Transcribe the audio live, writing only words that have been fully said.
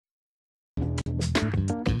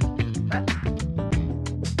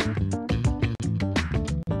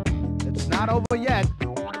not over yet.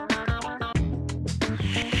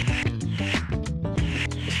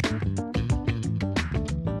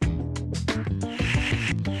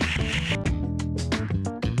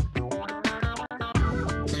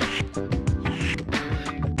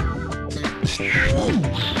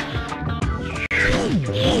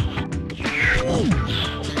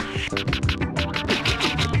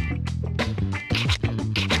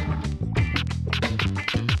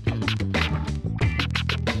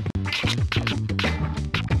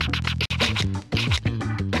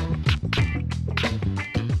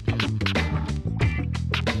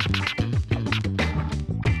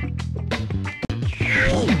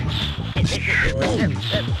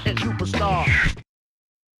 Superstar.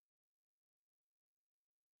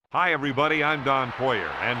 Hi, everybody. I'm Don Poyer,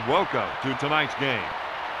 and welcome to tonight's game.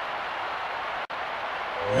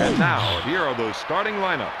 And now, here are those starting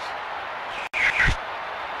lineups.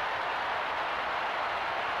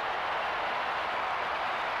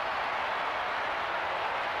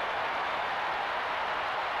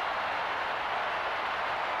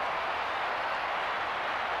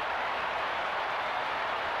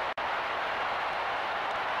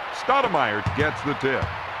 Stoudemire gets the tip.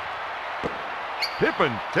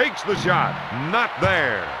 Pippen takes the shot. Not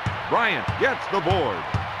there. Bryant gets the board.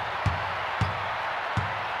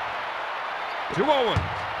 To Owens.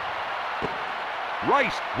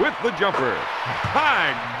 Rice with the jumper.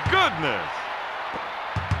 My goodness!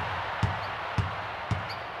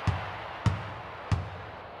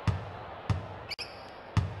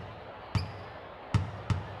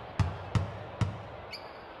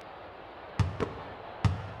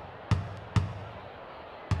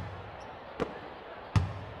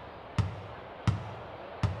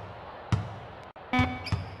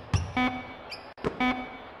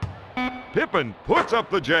 Pippen puts up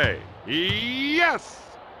the J. Yes!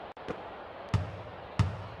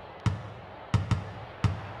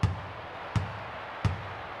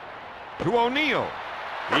 To O'Neal.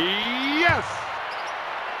 Yes!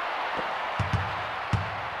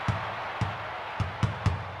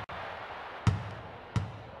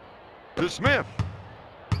 To Smith.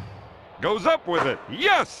 Goes up with it.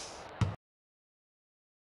 Yes!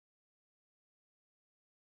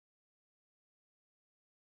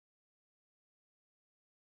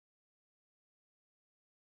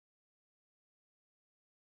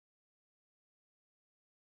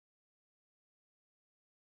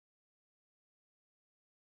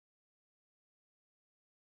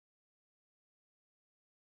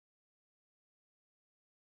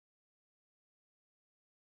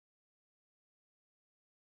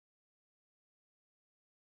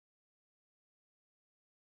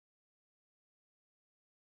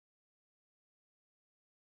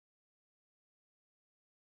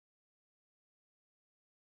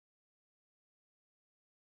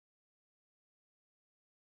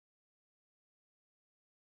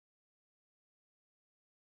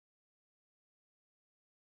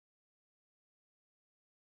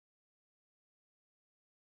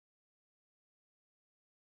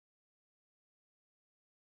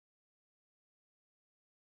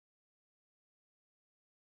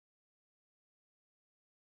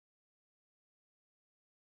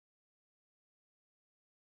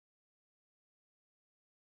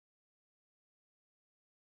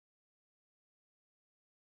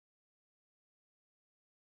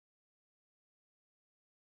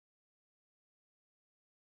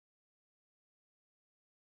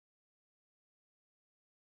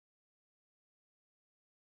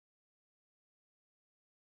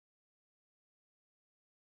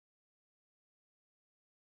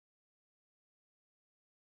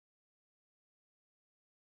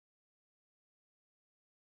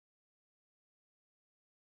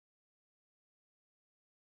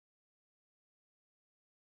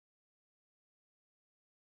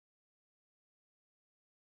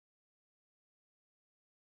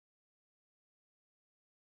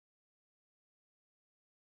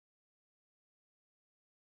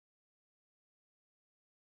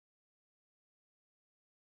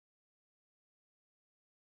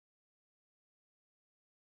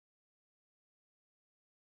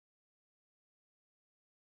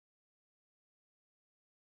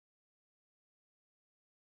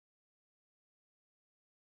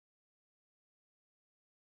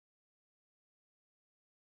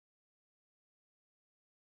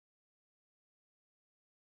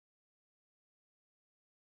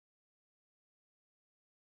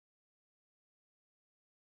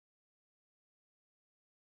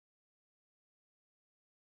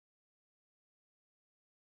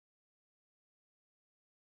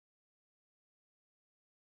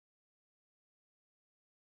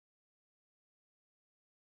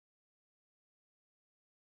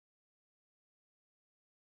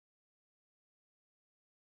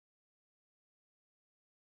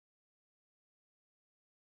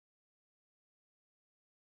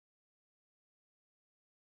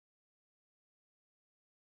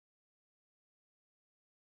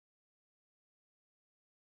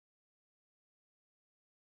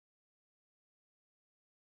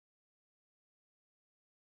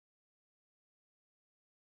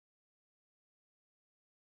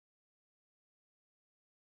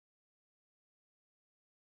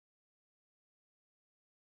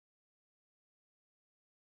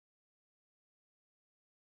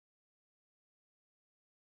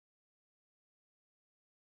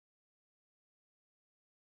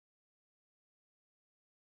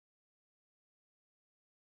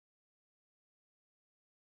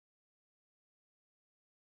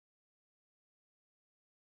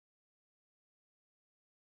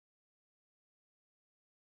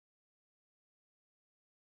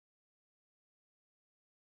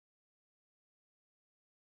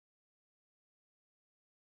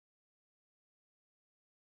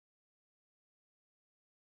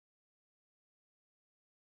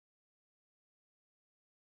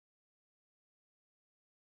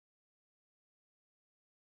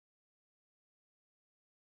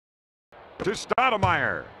 to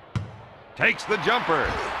Stoudemire. Takes the jumper.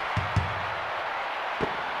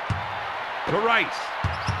 To Rice.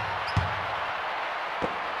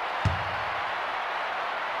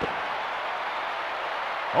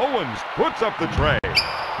 Owens puts up the tray.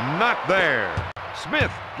 Not there.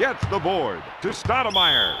 Smith gets the board to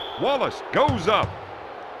Stoudemire. Wallace goes up.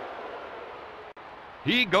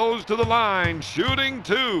 He goes to the line, shooting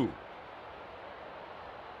 2.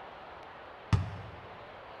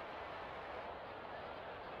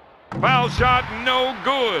 Foul shot, no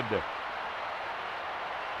good.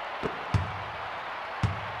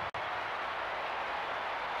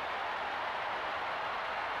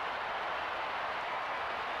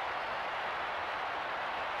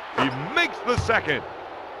 He makes the second.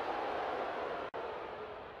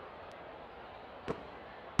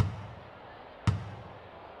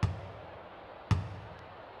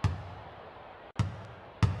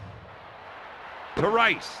 To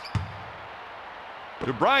Rice.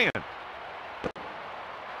 To Bryant.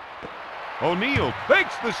 O'Neal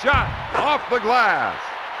fakes the shot off the glass.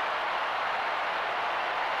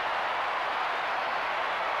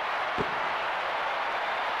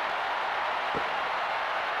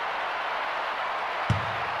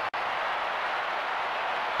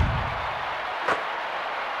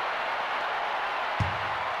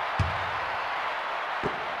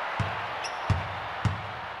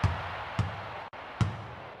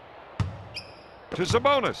 To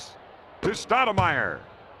Sabonis. To Stoudemire.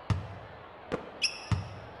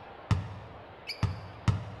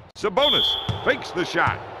 Sabonis fakes the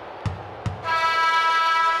shot.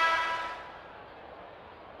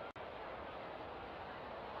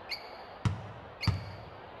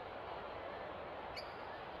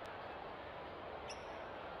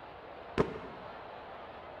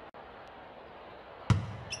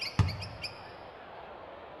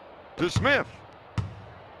 To Smith.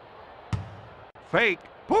 Fake,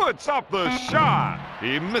 puts up the shot.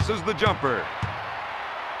 He misses the jumper.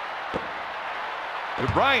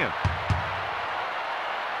 To Bryant.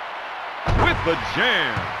 With the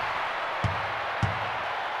jam.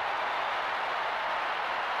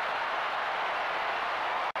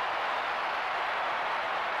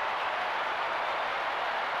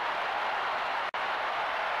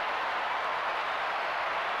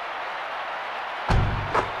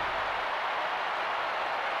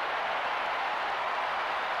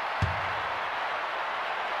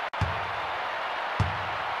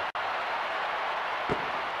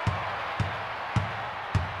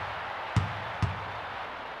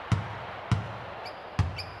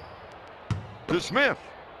 To Smith.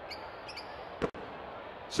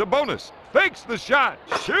 Sabonis fakes the shot,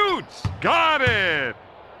 shoots, got it!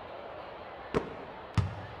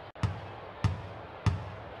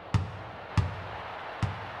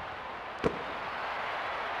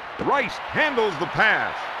 Rice handles the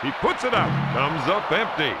pass. He puts it up, comes up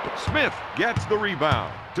empty. Smith gets the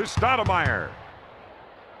rebound to Stoudemire.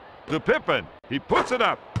 To Pippen, he puts it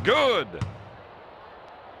up, good!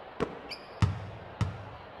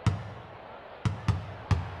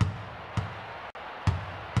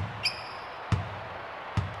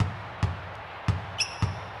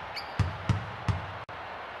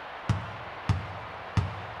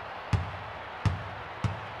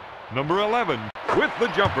 Number 11 with the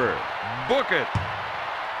jumper. Book it.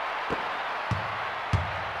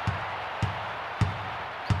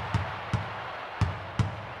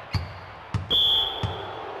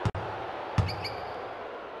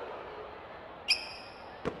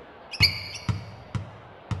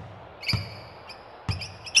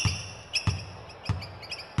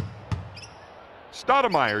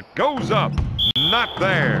 Stoudemire goes up. Not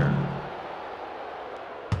there.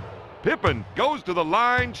 Pippen goes to the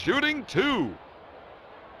line, shooting 2.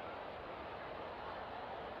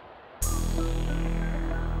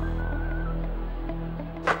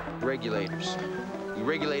 Regulators. We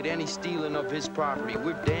regulate any stealing of his property.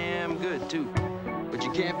 We're damn good, too. But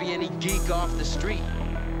you can't be any geek off the street.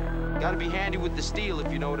 Gotta be handy with the steel,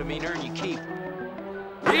 if you know what I mean. Earn your keep.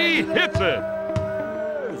 He hits it.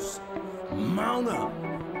 Mount up.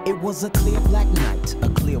 It was a clear black night, a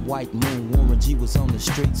clear white moon. Warren G was on the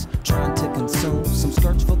streets, trying to consume some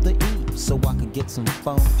skirts for the E, so I could get some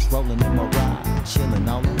phones. Rolling in my ride, chilling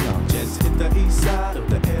all alone. Just hit the east side of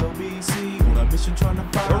the LBC on a mission trying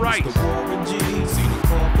to find Right. Mr. Warren G. See the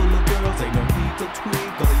car full of girls, ain't no need a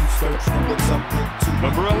tweak, or you search number something to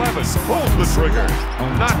Number 11 pulls the trigger.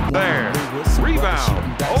 Not there.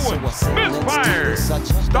 Rebound. Owens misfires.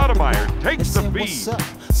 Stoudemire takes the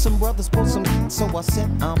feed. Some brothers pull some, so I said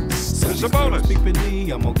I'm To Sabonis.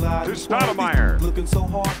 To Stoudemire. Looking so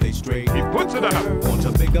hard, they straight. He puts it up.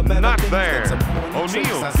 Not there.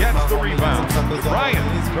 O'Neal gets the rebound. To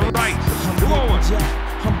Bryant. To Rice. To Owens.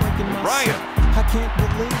 Bryant. I can't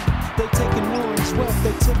believe they taking Warren's wealth.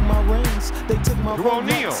 They took my rings. They took my To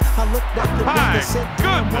O'Neal. I looked at the My and said,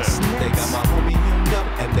 damn, what's goodness. They got next? my homie hemmed up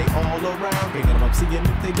and they all around. Ain't none of them seeing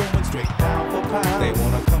if they going straight pound for pound. They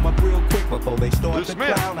wanna come up real quick before they start To to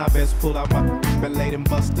Smith. clown. I best pull out my and lay them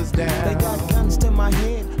busters down. They got guns to my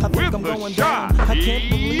head. I think With I'm the going shot. down. I can't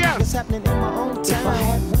believe Yes. it's happening in my own town. If I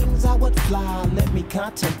had wings, I would fly. Let me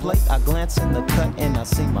contemplate. I glance in the cut and I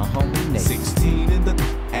see my homie Nate. 16 in the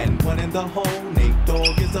and 1 in the hole. Nate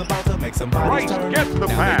Dogg is about to make somebody Rice turn. gets the now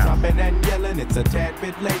pass. they dropping and yelling. It's a tad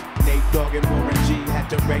bit late. Nate Dogg and Warren G had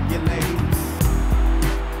to regulate.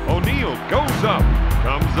 O'Neal goes up.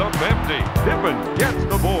 Comes up empty. Pippen gets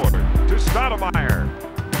the board. To Stoudemire.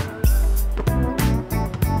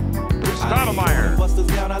 To Stoudemire. Busters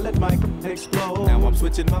down, I let my explode. Now I'm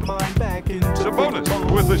switching my mind back into Sabonis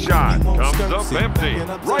football. with the shot. He won't Comes skirt, up sit empty. back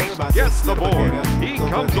and observe. Rice I gets just the slip board. again. He So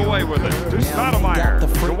comes that away he with it. won't To hurt. Stoudemire. The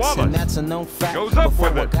To freaks, and Wallace. that's a known fact. Goes up Before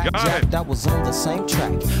with I it. got Got jacked, it. I was on the same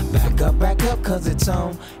track. Back up, cause it's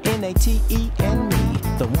on N-A-T-E and me,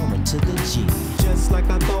 the woman to the G. Just like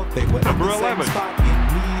I thought they were Number in the 11. same spot in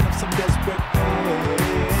need of some desperate help.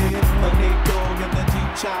 A Nate Dogg and the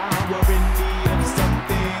G-Child were in need of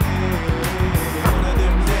something. One of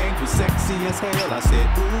them things was sexy as hell. I said,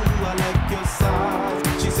 ooh, I like your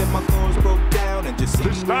size. She said my chords broke down and just seemed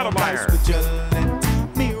real nice. Stoudemire. Would you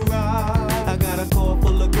let me ride? I got a car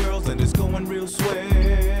full of girls and it's going real swell.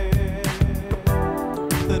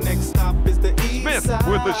 The next stop is the east Smith side.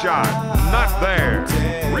 with the shot. Not there.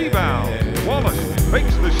 Rebound. Wallace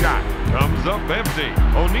fakes the shot. Comes up empty.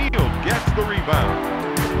 O'Neal gets the rebound.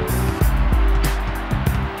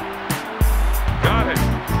 Got it.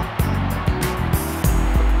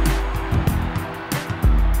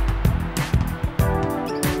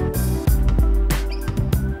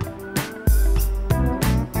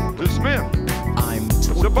 To Smith. I'm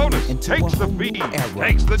Sabonis into takes a the whole new feed. era.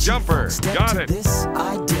 Takes the G-Funk, jumper. step Got to it. This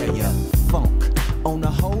I dare ya. Funk on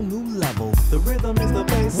a whole new level. The rhythm is the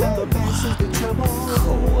bass and the bass is the treble.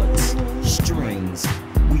 Chords, strings,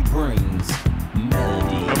 we brings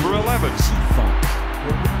melody. Number 11. G-Funk,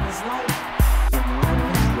 rhythm is life, and life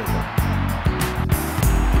is rhythm.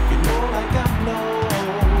 If you know like I know,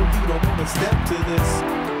 you don't wanna step to this.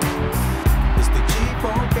 It's the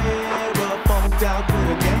G-Funk era, funked out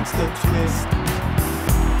with a gangster twist.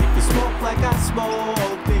 If you smoke like I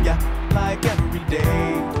smoke, then you like every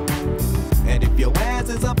day. And if your ass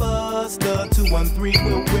is a buster, 213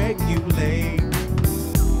 will regulate.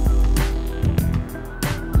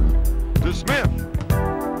 To Smith.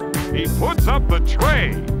 He puts up the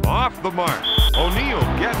tray. Off the mark. O'Neal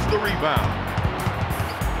gets the rebound.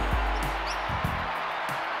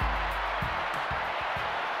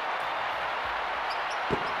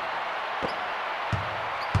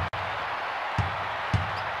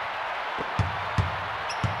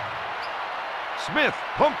 Smith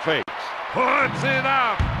pump fakes. Puts it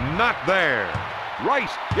up. Not there.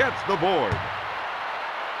 Rice gets the board.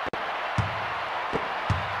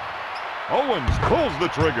 Owens pulls the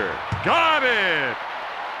trigger. Got it!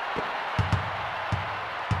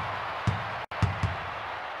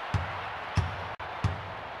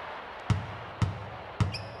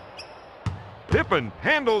 Pippen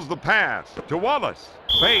handles the pass to Wallace.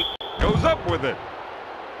 Fake goes up with it.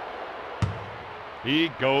 He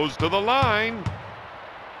goes to the line.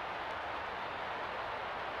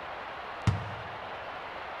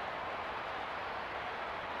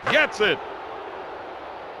 Gets it.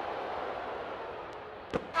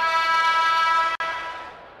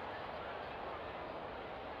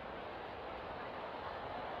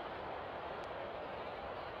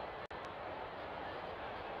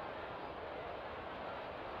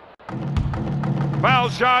 Foul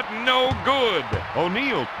shot, no good.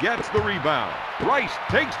 O'Neal gets the rebound. Rice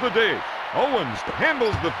takes the dish. Owens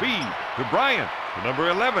handles the feed to Bryant. To number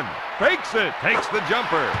 11. Fakes it. Takes the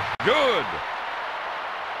jumper. Good.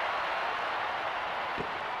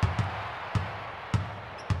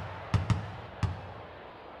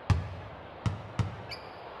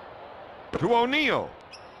 To O'Neal.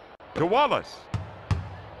 To Wallace.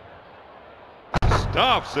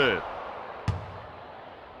 Stops it.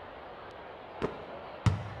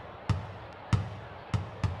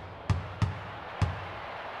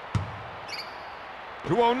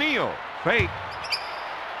 To O'Neal. fake.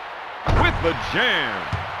 With the jam.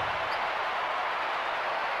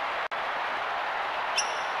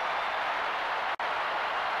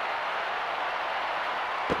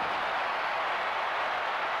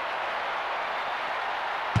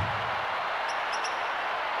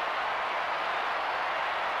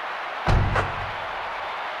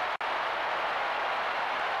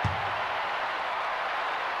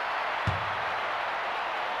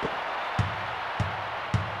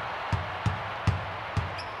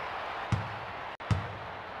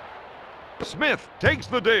 Smith takes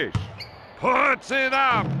the dish, puts it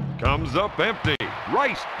up, comes up empty.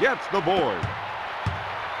 Rice gets the board.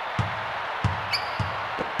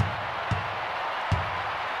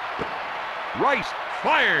 Rice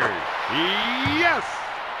fires. Yes!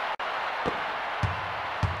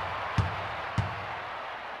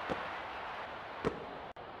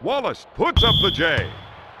 Wallace puts up the J.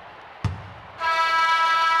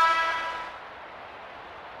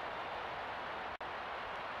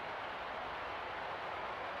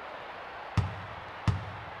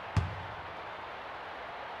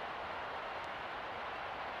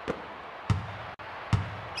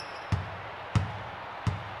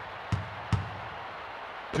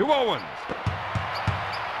 To Owens.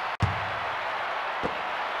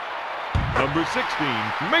 Number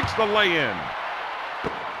 16 makes the lay-in.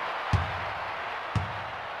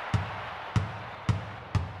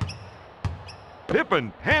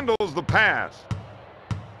 Pippen handles the pass.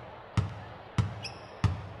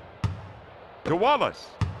 To Wallace.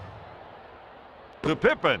 To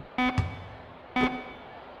Pippen.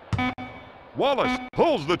 Wallace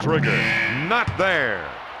pulls the trigger. Not there.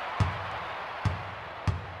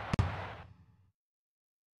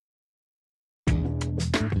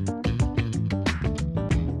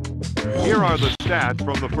 Here are the stats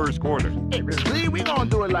from the first quarter. Hey, Lee, we gonna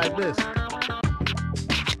do it like this.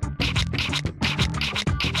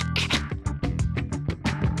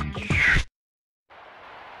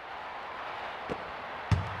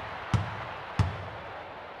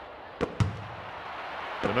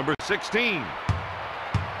 To number 16.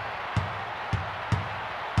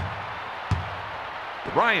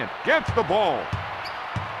 Bryant gets the ball.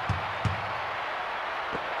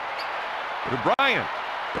 To Bryant.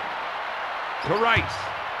 To Rice.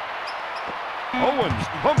 Owens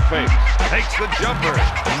pump fakes, takes the jumper,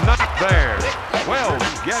 not there. Wells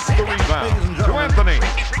gets the rebound. To Anthony.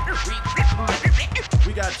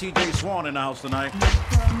 We got TJ Swan in the house tonight.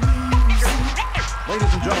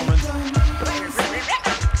 Ladies and gentlemen.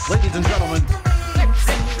 Ladies and gentlemen.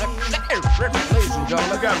 Ladies and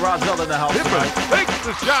gentlemen, I got Rozelle in the house Pippen tonight. takes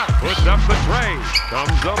the shot, puts up the tray,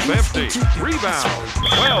 comes up empty. Rebound.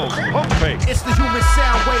 Wells pump fake. It's the human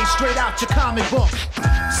sound wave straight out your comic book.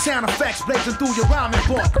 Sound effects blazing through your rhyming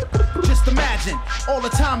book. Just imagine all the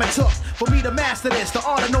time it took for me to master this. The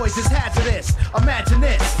art of noise is hazardous. Imagine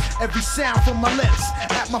this, every sound from my lips.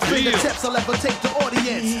 At my fingertips, I'll ever take the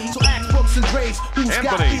audience. So ask Brooks and Dre's who's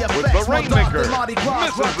got Anthony the with effects. the Rainmaker. Mardi Gras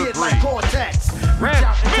Misses the rugged three. like Gore-Tex. Reach Grant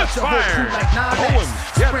out and touch the whole misfires. crew like 9X. Owens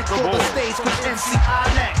gets Sprint the for the ball. stage cause MCI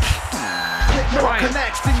next. Click more Bryant.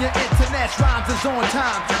 connects than your internet. Rhymes is on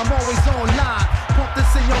time. I'm always online. Pump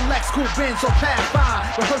this in your Lex, cool Benz or Pat Fine.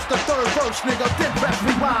 Rehearse the third verse, nigga, then press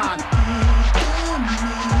rewind.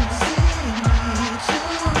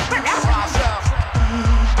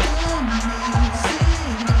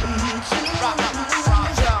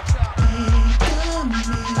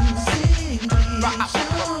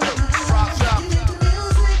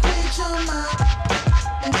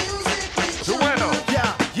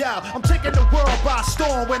 I'm taking the world by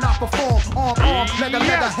storm when I perform. Arm, leg,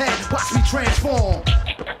 head, watch me transform.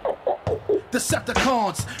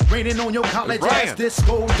 Decepticons raining on your college ass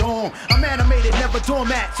disco dome. I'm animated, never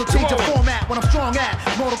doormat, so change the format when I'm strong at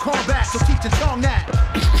Mortal Kombat, so teach and tongue that.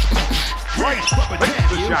 Right,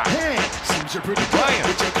 fakes the shot. Seems you're pretty Bryant,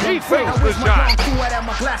 he fakes I the wish my shot. young fool had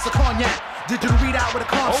my glass of cognac. Digital readout with a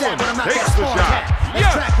concept, Owens but I'm not takes that the smart shot. cat. Let's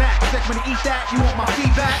Yes. track back, expect me to eat that, you want my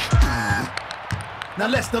feedback? Now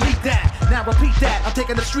let's delete that, now repeat that. I'm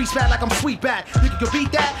taking the streets back like I'm Sweetback. You can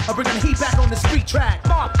beat that, I'm bringing the heat back on the street track. To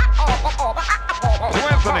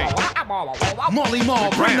Anthony. Molly Mall,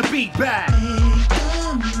 bring the beat back.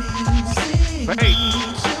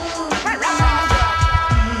 Fake.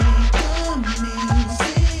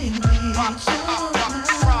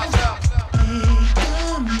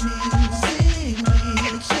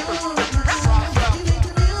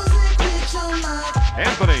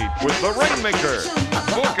 Anthony with the Rainmaker.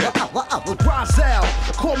 Book it. Rozelle,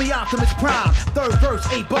 Call me Optimus Prime. Third verse,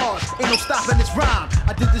 8 bars. Ain't no stopping this rhyme.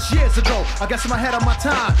 I did this years ago. I guess I'm ahead of my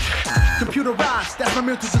time. Computerized, that's my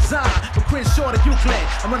mental design. From Crenshaw to Euclid,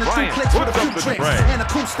 I'm running 2 clicks with a few tricks and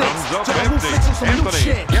acoustics. To the roof flicks on some new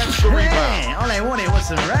shit. Man, all I wanted was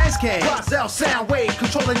some rice cake. Roselle sound wave,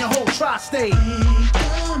 controlling your whole tri-state.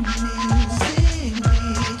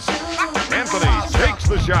 Anthony takes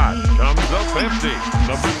the shot. Comes up empty.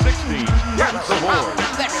 Number 16 gets the board.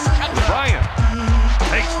 Bryant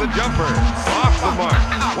takes the jumper. Off the mark.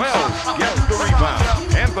 Wells gets the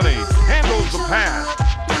rebound. Anthony handles the pass.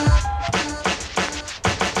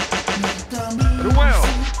 To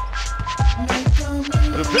Wells.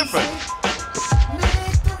 To Pippen.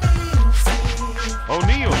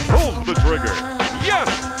 O'Neal pulls the trigger. Yes!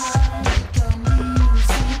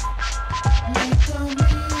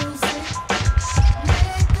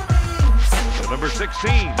 Number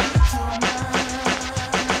 16.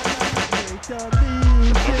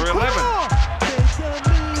 Number 11.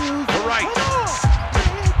 To right.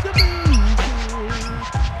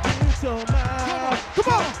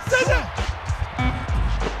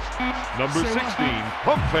 Number 16,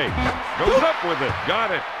 pump fake. Goes up with it.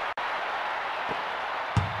 Got it.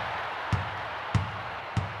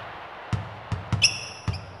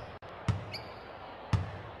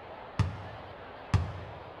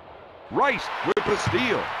 Rice with the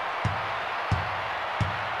steal.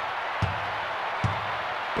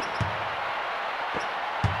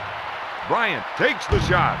 Bryant takes the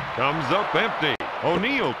shot. Comes up empty.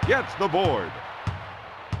 O'Neal gets the board.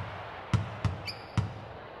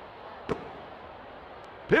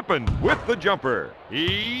 Pippen with the jumper.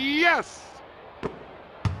 Yes!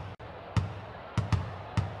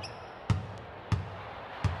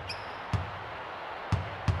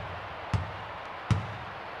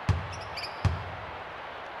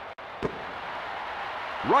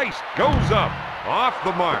 Rice goes up, off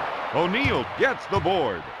the mark. O'Neal gets the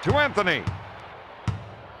board to Anthony.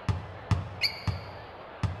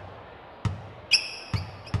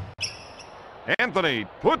 Anthony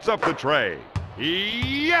puts up the tray.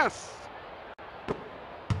 Yes!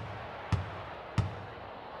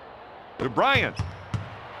 To Bryant.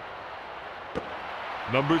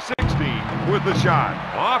 Number 16 with the shot,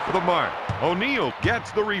 off the mark. O'Neal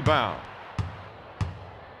gets the rebound.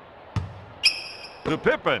 To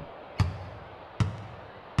Pippen.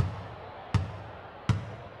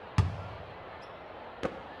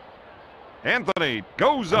 Anthony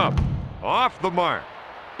goes up, off the mark.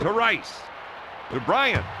 To Rice. To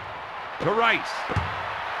Bryant. To Rice.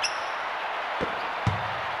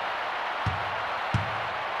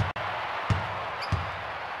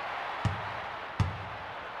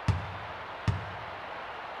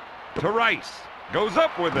 To Rice. Goes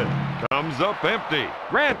up with it. Comes up empty.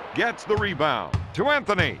 Grant gets the rebound. To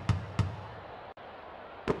Anthony.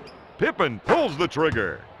 Pippen pulls the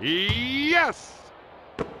trigger. Yes!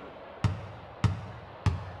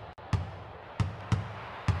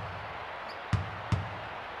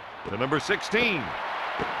 To number 16.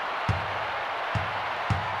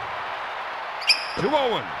 To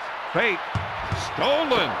Owens. Fake.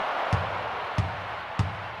 Stolen.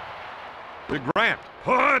 To Grant.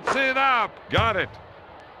 Puts it up. Got it.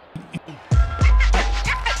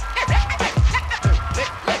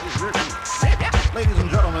 Ladies and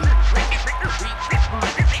gentlemen, we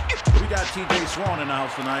got TJ Swan in the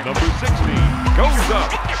house tonight. Number 16 goes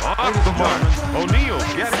up, off the mark. O'Neal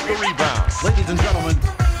gets the rebound. Ladies and gentlemen,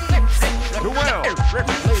 To Wells.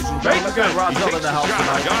 ladies and gentlemen, we got Roselle in the house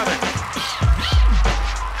tonight. Got it.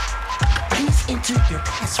 Please enter your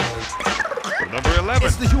password. Number 11.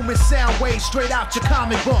 It's the human sound wave straight out your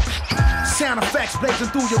comic book. Sound effects blazing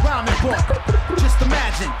through your rhyming book. Just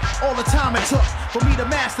imagine all the time it took for me to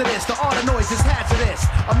master this. The art of noise is hazardous.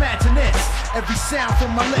 Imagine this. Every sound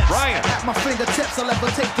from my lips. Bryant. At my fingertips, I'll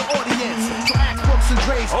levitate the audience. So ask Brooks and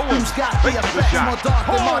Dre's Owens who's got the fakes the effects. shot. More dark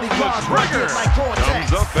than Mardi Pulls the Gras. trigger. Rugged like Gore-Tex.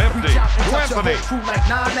 Comes up empty. Reach out and To touch your Anthony. whole crew like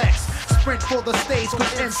 9X. Sprint for the stage,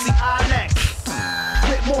 cause NCI next.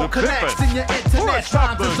 With more To connects Pippen. than your internet. Puts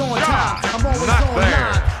up Rhymes is the on shot. time. I'm always Not online.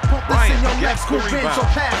 there. Pump this Bryant in your gets next the cool bench or rebound.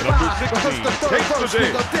 pass Number by. 16 Rehearse the third takes the verse, dig.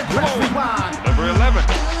 nigga, then To press Owens. rewind. Number 11.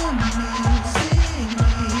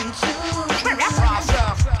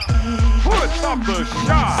 Puts up the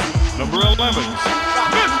shot. Number 11.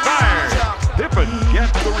 Misfired. Pippen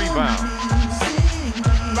gets the rebound.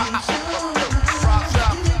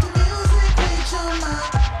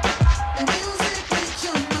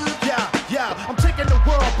 Yeah, I'm taking the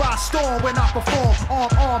world by storm when I perform.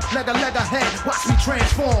 Arm, leg, head, watch me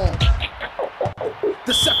transform.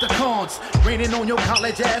 Decepticons, raining on your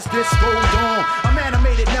college ass disco dawn. I'm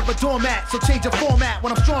animated, never doormat, so change your format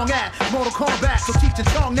when I'm strong at Mortal Kombat, so teach your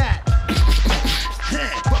tongue that.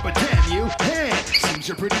 But damn you, seems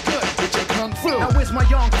you're pretty good with your kung fu. Now where's my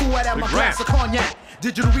young fool at my glass of cognac?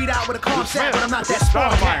 Digital readout with a concept, but I'm not that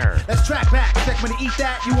smart cat. Let's track back, expect me to eat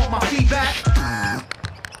that, you want my feedback?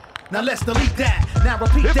 Now let's delete that, now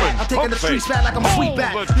repeat that. I'm taking the streets back like I'm a sweet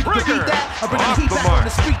back. You can beat that, I'm bringing the heat back on the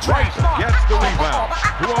street track. Gets the rebound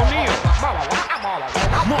to O'Neal.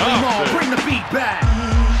 Molly, bring the beat back.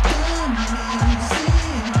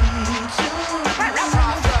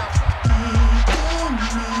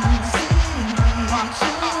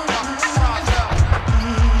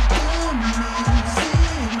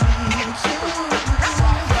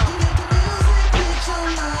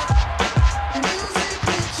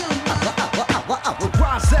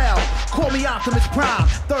 Call me Optimus Prime,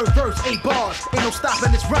 third verse, 8 bars, ain't no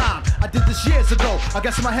stopping this rhyme. I did this years ago, I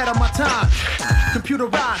guess I'm ahead of my time.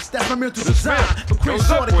 Computerized, that's my mental design. From Chris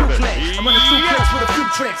Shaw to Glen, I'm running through clicks with a few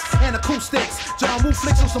tricks and acoustics. John Woo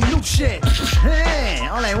flicks on some new shit. Hey,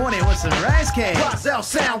 all I wanted was some rice cake. Rozelle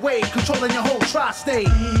sound wave, controlling your whole tri-state.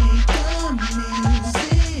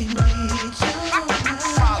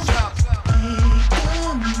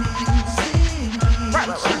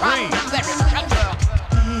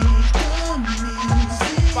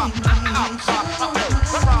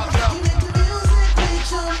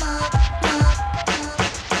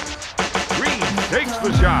 Takes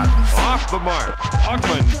the shot, off the mark.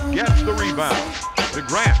 Glen gets the rebound to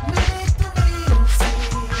Grant.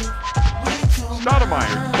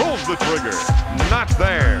 Stoudemire pulls the trigger, not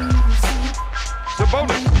there.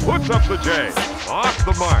 Sabonis puts up the J, off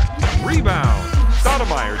the mark. Rebound,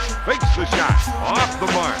 Stoudemire fakes the shot, off the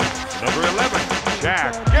mark. Number 11,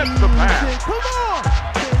 Shaq gets the pass.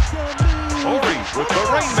 Ori with the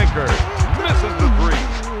rainmaker, misses the three.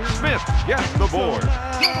 Smith gets the board.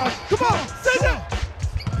 Come on, say that.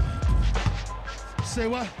 Say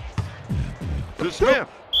what? To Smith.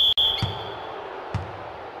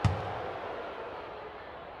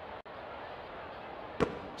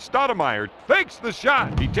 Stoudemire fakes the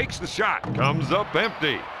shot. He takes the shot. Comes up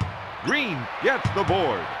empty. Green gets the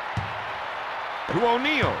board. To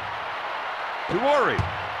O'Neal. To Ori.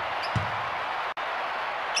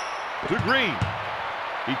 To Green.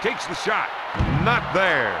 He takes the shot. Not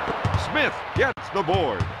there. Smith gets the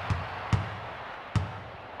board.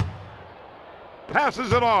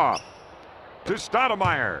 Passes it off to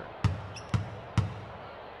Stoudemire.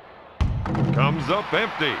 Comes up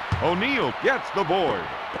empty. O'Neal gets the board.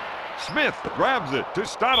 Smith grabs it to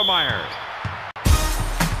Stoudemire.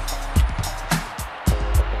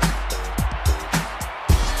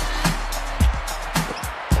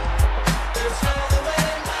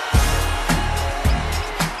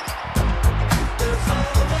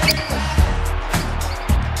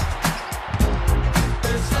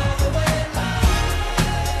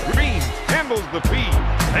 The feed,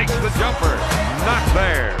 takes the jumper, not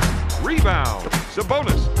there. Rebound,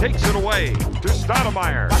 Sabonis takes it away to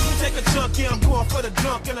Stoudemire. I can take a chunk, yeah, I'm going for the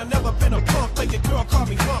dunk, and I've never been a punk, like a girl call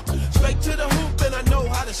me funk. Straight to the hoop, and I know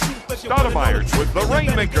how to shoot. Stoudemire with the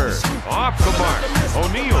rainmaker, off the mark.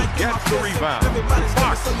 O'Neal gets the rebound.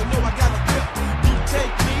 Fox.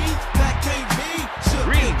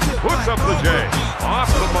 Green puts up the J, off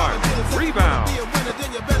the mark. Rebound.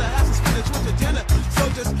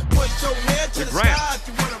 To Grant.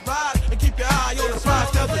 To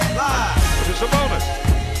Sabonis.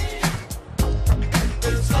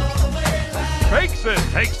 Fakes it,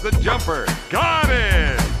 takes the jumper. Got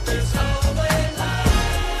it!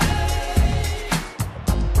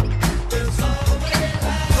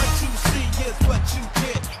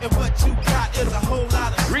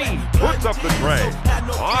 Green puts up the tray.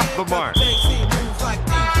 Off the mark.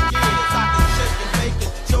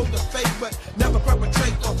 Never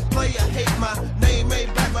perpetrate or play a hate. My name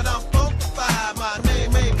ain't back, but I'm funkified. My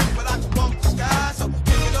name ain't back, but I can bump the sky. So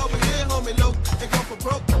kick it over here, homie, low, and go for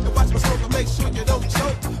broke. And watch my stroke and make sure you don't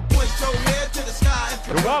choke. Point your head to the sky.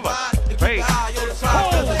 Kawaba, fake,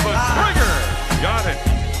 hold the trigger. Got it.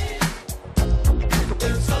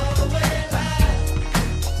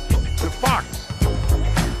 To Fox.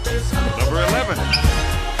 Number 11.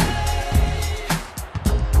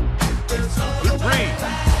 To Green.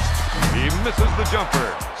 He misses the jumper.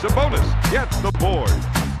 Sabonis gets the board.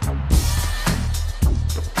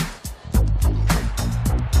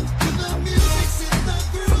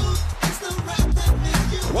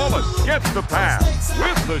 Wallace gets the pass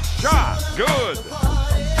with the shot. Good.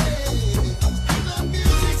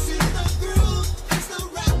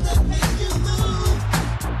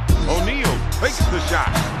 O'Neal fakes the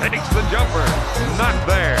shot, takes the jumper, not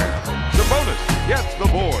there. Sabonis gets the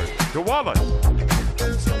board to Wallace.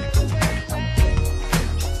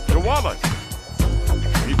 To Wallace.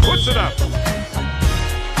 He puts it up.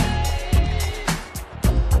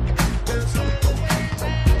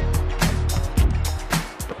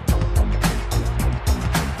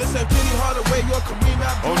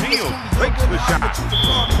 O'Neal fakes the shot.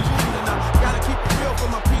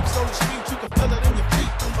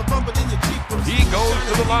 He goes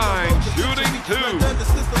to the line, shooting two.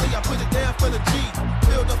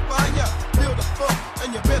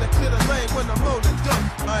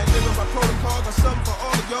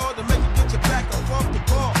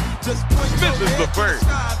 Misses the first.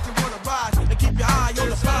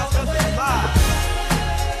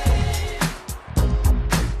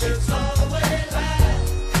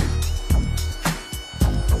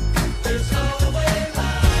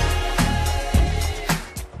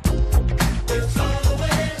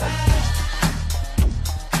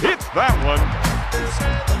 That one.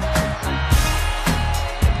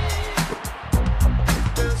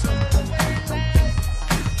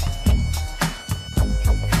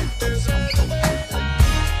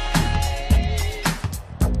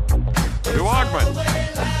 To Ogman.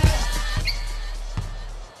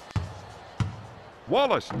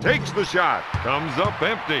 Wallace takes the shot. Comes up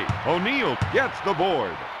empty. O'Neal gets the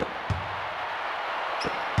board.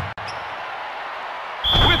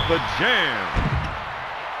 With the jam.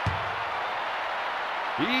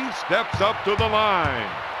 He steps up to the line.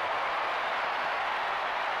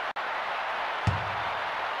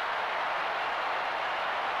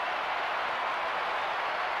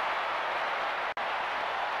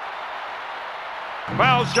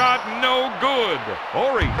 Foul shot, no good.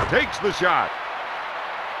 Horry takes the shot.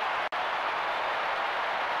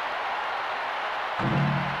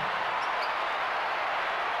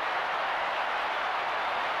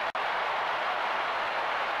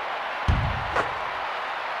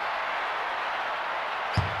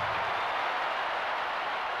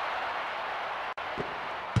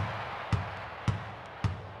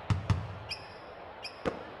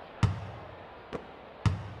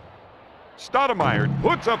 Stoudemire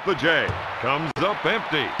puts up the J. Comes up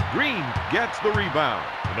empty. Green gets the rebound.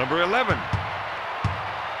 Number 11.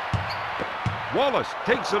 Wallace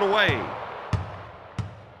takes it away.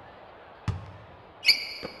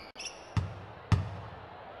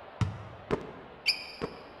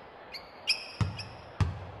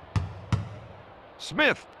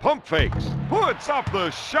 Smith pump fakes. Puts up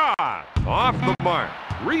the shot. Off the mark.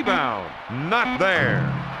 Rebound. Not there.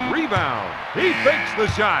 Rebound. He fakes the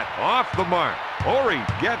shot. Off the mark. Horry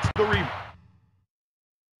gets the rebound.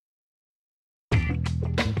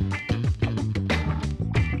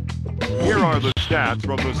 Here are the stats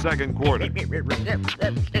from the second quarter.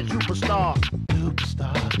 Superstar.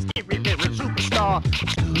 Superstar. Superstar.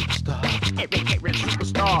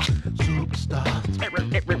 Superstar. Superstar.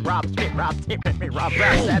 Rob.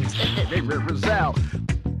 That's Rizal.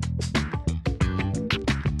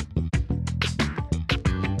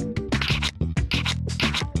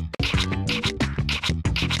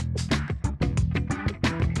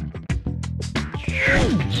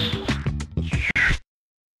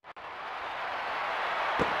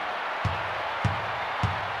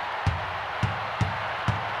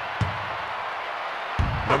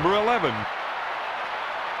 Number 11.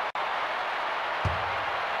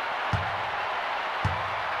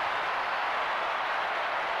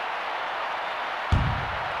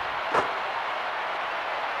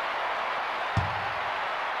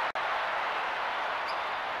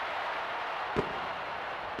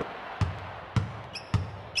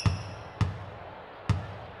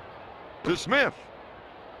 To Smith.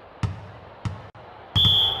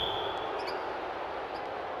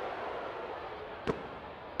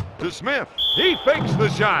 To Smith. He fakes the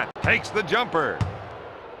shot. Takes the jumper.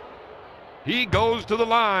 He goes to the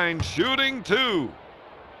line, shooting two.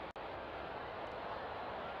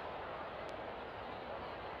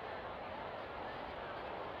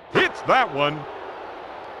 Hits that one.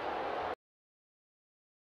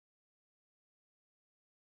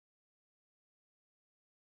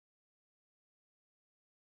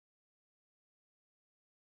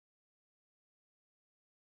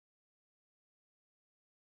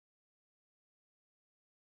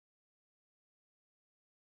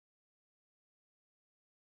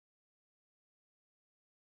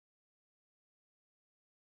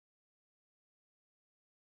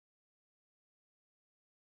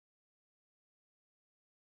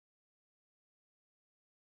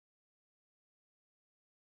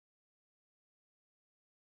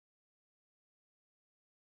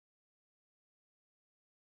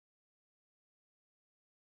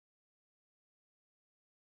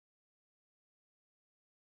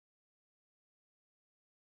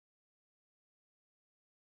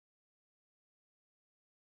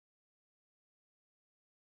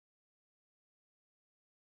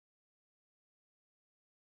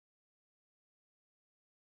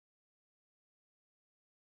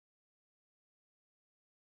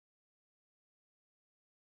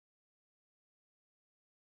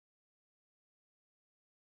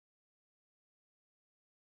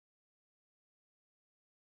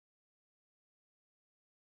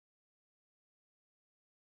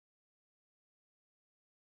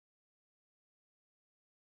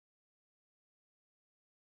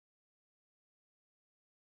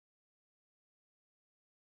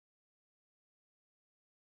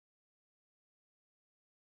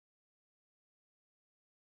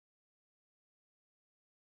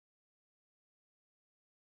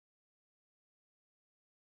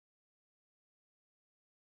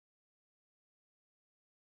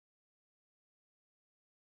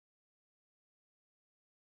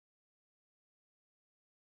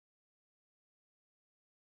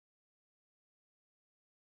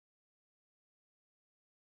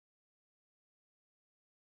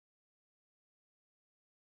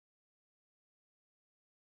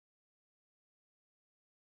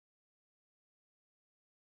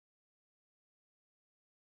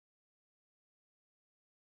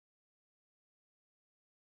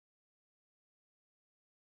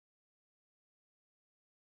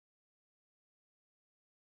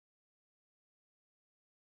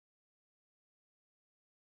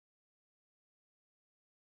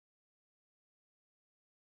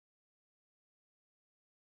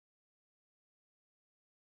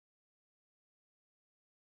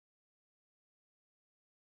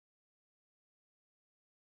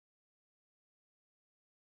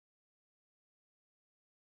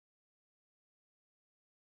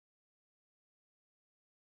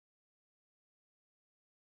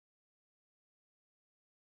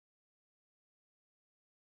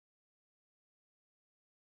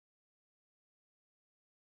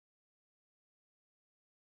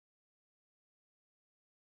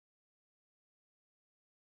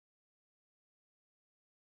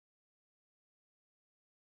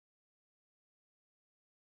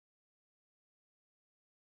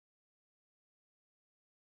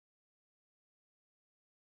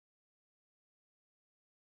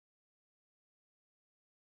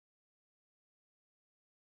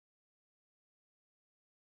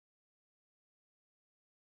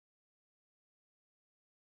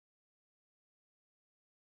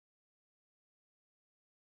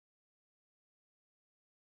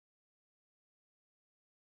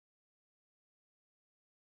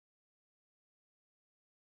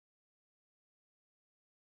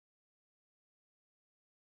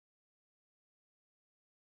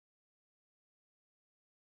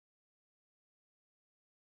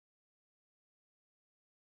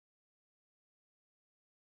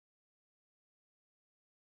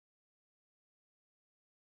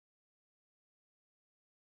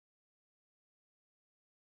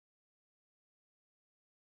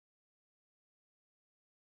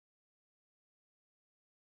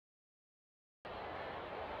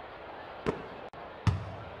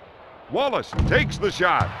 Wallace takes the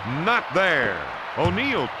shot. Not there.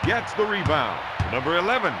 O'Neal gets the rebound. Number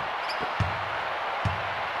 11.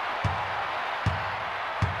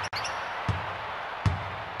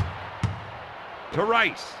 To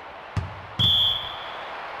Rice.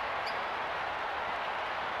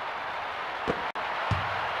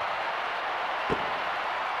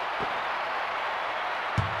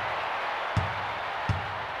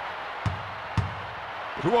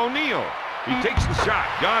 To O'Neal. He takes the shot.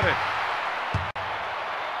 Got it.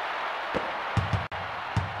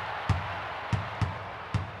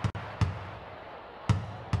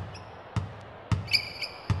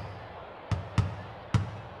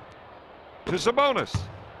 To Sabonis.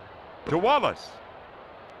 To Wallace.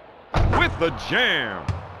 With the jam.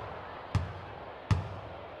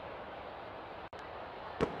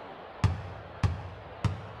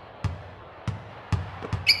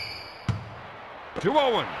 To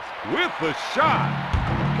Owens with the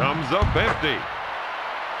shot. Comes up empty.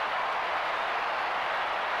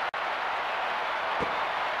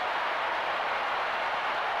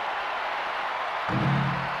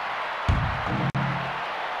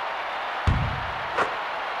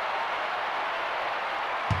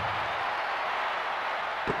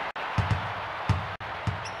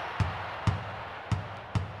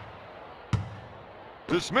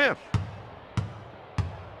 To Smith.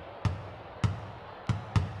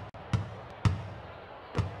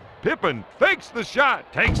 Pippen fakes the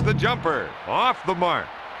shot, takes the jumper, off the mark.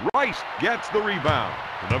 Rice gets the rebound.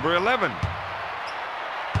 Number 11.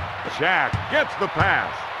 Shaq gets the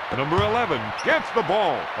pass. Number 11 gets the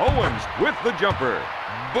ball. Owens with the jumper.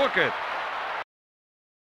 Book it.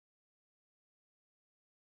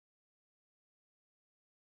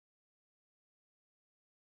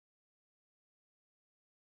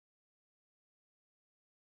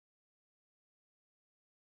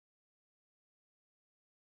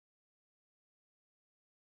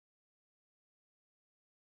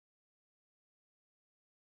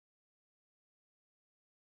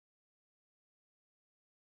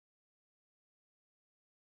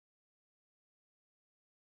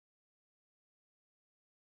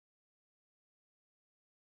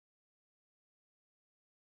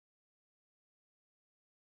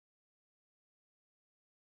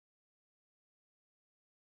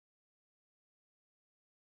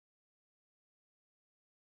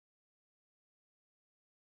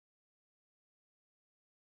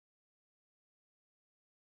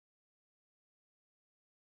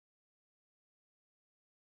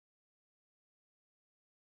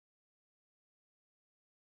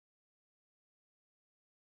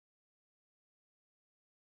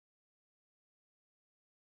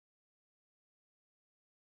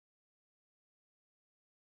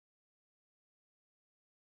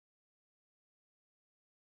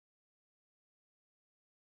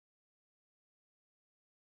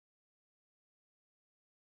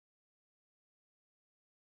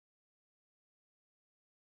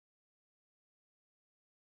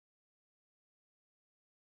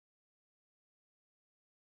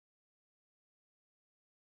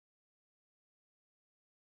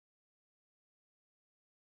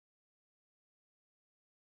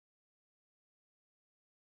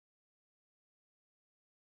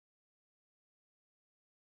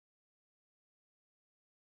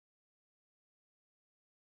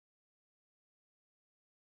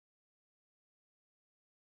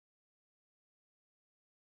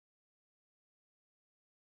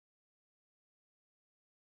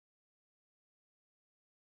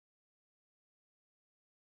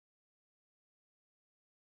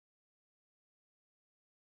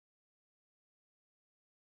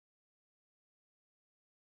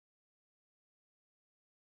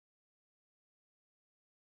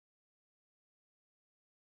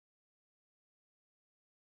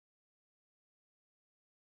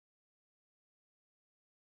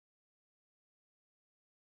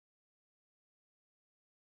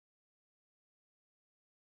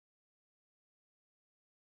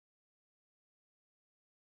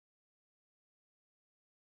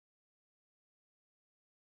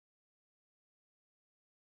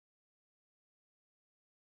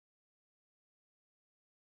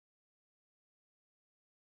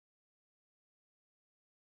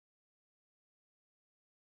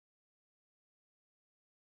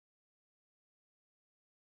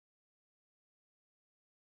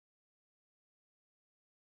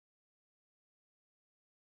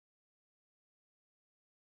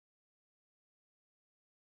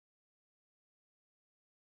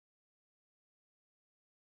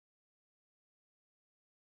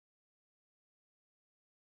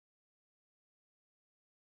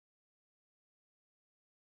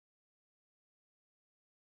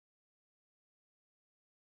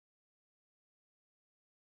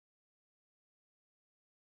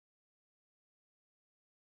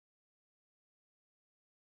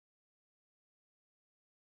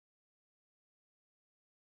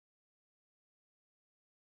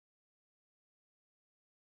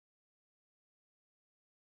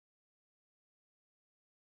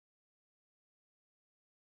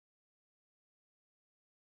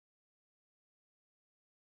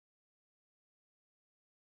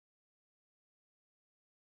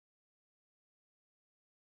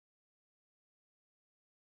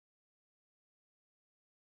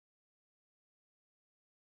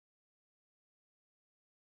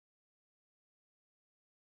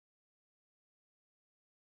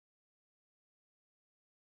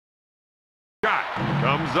 shot.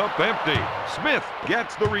 Comes up empty. Smith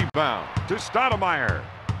gets the rebound to Stoudemire.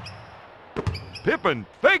 Pippen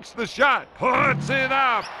fakes the shot. Puts it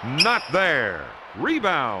up. Not there.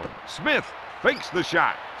 Rebound. Smith fakes the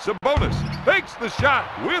shot. Sabonis fakes the shot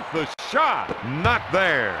with the shot. Not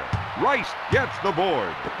there. Rice gets the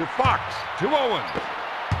board to Fox, to Owens.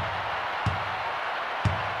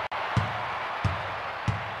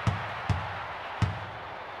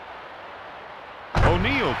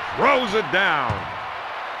 O'Neal throws it down.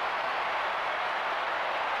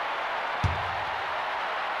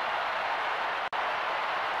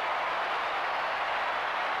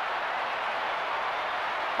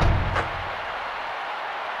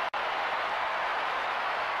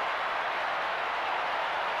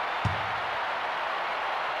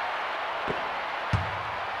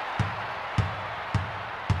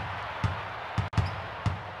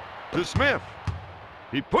 To Smith.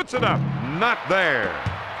 He puts it up. Not there.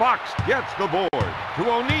 Fox gets the board to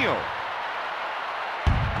O'Neal.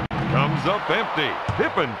 Comes up empty.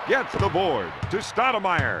 Pippen gets the board to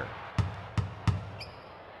Stoudemire.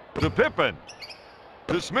 To Pippen.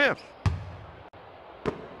 To Smith.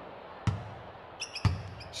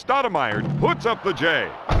 Stoudemire puts up the J.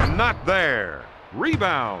 Not there.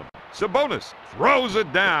 Rebound. Sabonis throws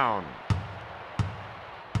it down.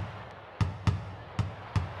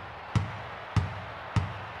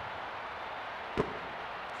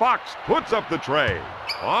 Fox puts up the tray.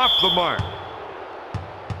 Off the mark.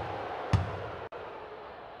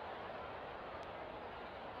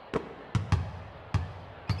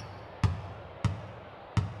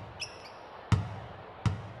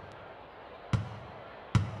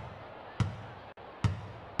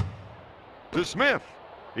 To Smith.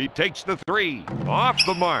 He takes the three. Off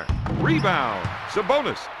the mark. Rebound.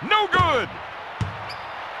 Sabonis. No good.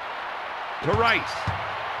 To Rice.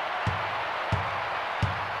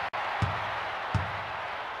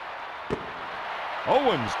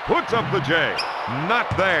 Owens puts up the J.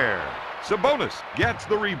 Not there. Sabonis gets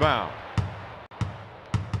the rebound.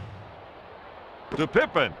 To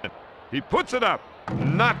Pippen. He puts it up.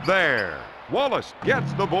 Not there. Wallace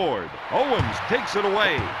gets the board. Owens takes it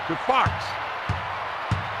away to Fox.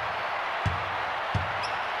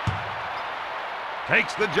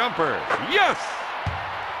 Takes the jumper. Yes!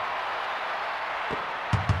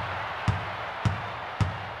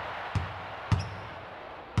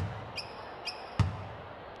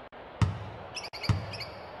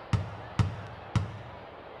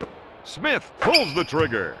 Smith pulls the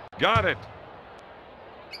trigger. Got it.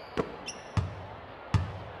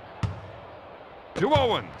 To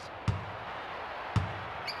Owens.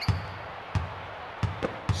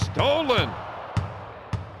 Stolen.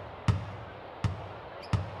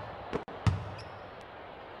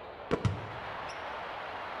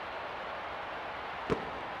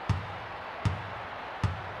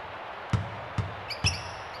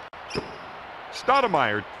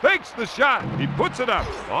 Stoudemire fakes the shot. He puts it up.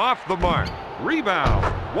 Off the mark.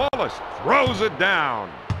 Rebound. Wallace throws it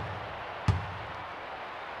down.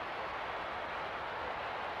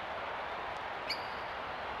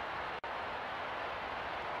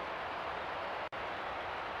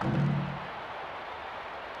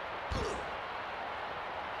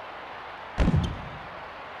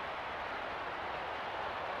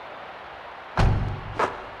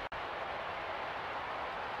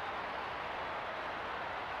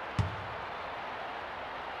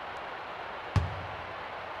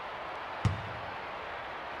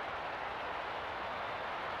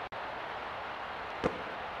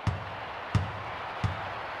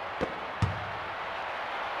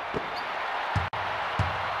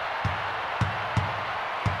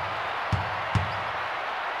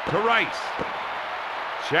 To Rice.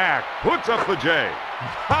 Shaq puts up the J.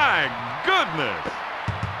 My goodness!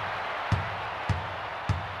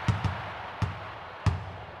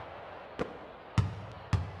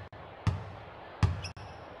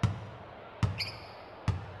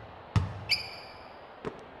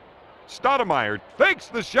 Stoudemire fakes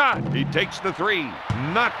the shot. He takes the three.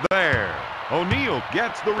 Not there. O'Neal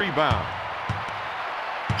gets the rebound.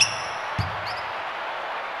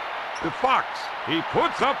 To Fox. He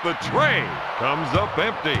puts up the tray. Comes up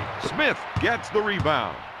empty. Smith gets the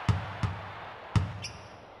rebound.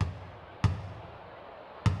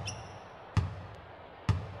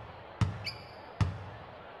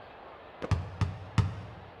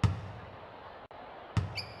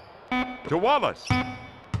 To Wallace.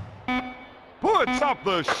 Puts up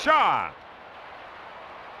the shot.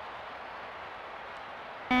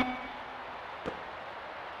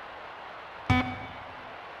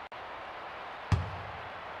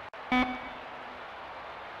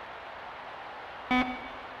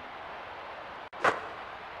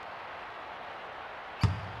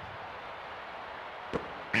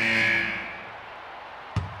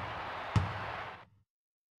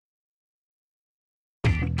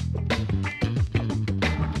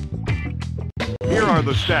 are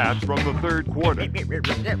the stats from the third quarter.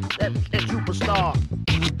 Superstar.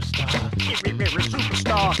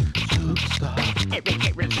 Superstar.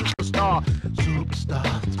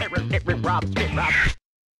 Superstar.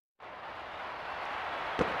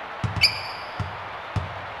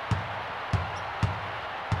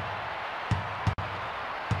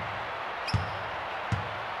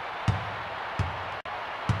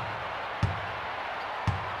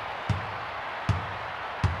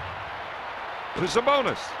 To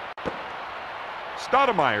Sabonis.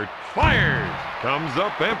 Stoudemire fires. Comes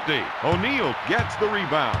up empty. O'Neal gets the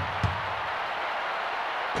rebound.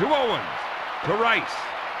 To Owens. To Rice.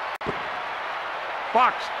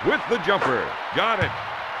 Fox with the jumper. Got it.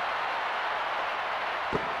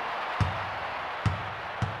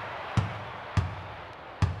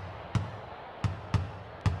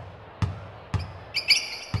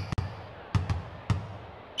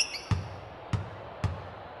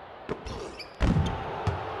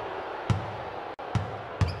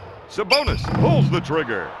 Sabonis pulls the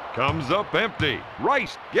trigger. Comes up empty.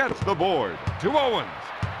 Rice gets the board. To Owens.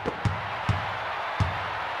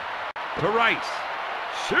 To Rice.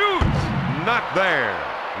 Shoots. Not there.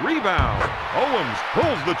 Rebound. Owens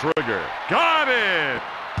pulls the trigger. Got it.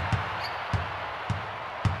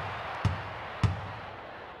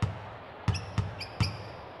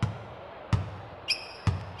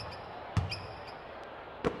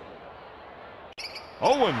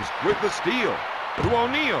 Owens with the steal. To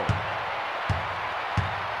O'Neal.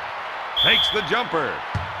 Takes the jumper.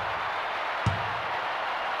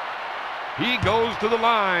 He goes to the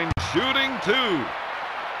line, shooting two.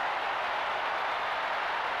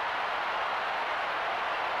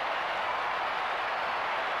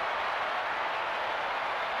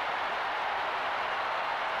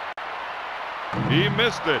 He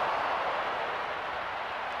missed it.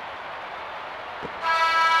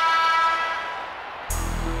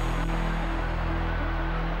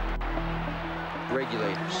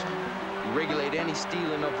 Regulators. We regulate any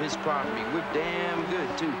stealing of his property. We're damn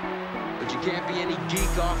good, too. But you can't be any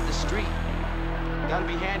geek off the street. Gotta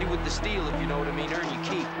be handy with the steal, if you know what I mean. Earn your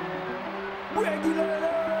keep. Regulators!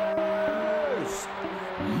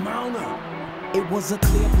 Mount up! It was a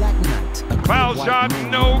clear black night. A Foul shot,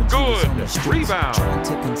 no good. Rebound. Trying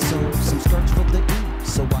to consume some skirts for the E,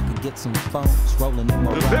 so I could get some phones rolling in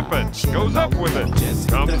my The ride. Pippen Chilling goes up all with it.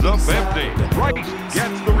 alone. Comes up empty. Rice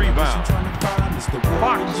gets the rebound.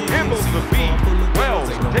 Fox handles the feed. Wells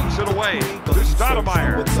takes it away to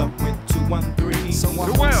Stoudemire. So I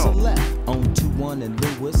To Wells. left on 2-1 and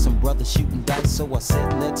Lewis. Some brothers shooting dice, so I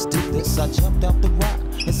said, let's do this. I jumped out the rock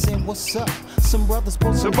and said, what's up? Some brothers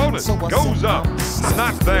pulled some Sabonis so I goes said, up. I'm set.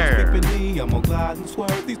 Not there. I'm gonna glide and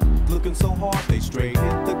swerve. These looking so hard, they straight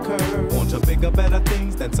hit the curve. Want to bigger, better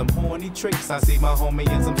things than some horny tricks. I see my homie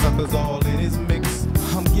and some suckers all in his mix.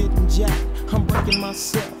 I'm getting jacked, I'm breaking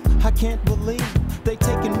myself. I can't believe they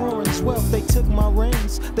taking Warren's wealth. They took my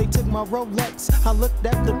rings, they took my Rolex. I looked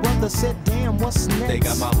at the brother, said, damn, what's next? They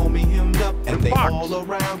got my homie hemmed up and they Fox. all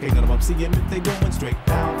around. Can't none of them see him if they going straight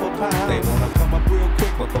down for pound. They wanna come up real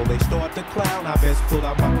quick before they start to clown. I best pull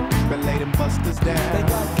out my and lay them busters They down.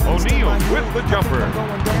 got guns to O'Neal my with head. the I think jumper. I'm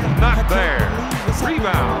going down. Not I can't there. believe it's happening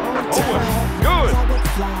Rebound. all the Owens. time. Good. I would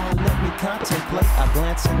fly, let me contemplate. I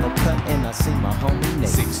glance in the cut and I see my homie Nate.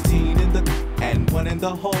 16 in the and 1 in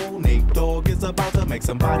the hole. Nate Dogg is about to make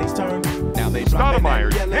somebody's turn. Now they dropping Stoudemire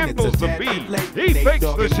and yelling. handles It's a the tad bit feed. late. He Nate fakes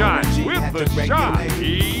Dogg the and shot Warren G with had the to shot.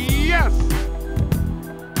 regulate. Yes.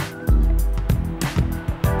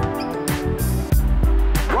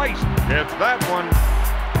 Rice gets that one.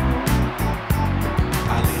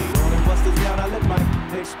 I lay on and bust this down, I let my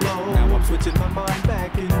explode. Now I'm switching my mind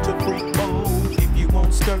back into freak mode. If you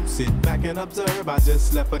won't skirt, sit back and observe. I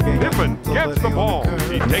just left a game. Pippen gets the ball.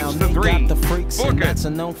 He Now takes the Nate three. got the freaks, Book and it. that's a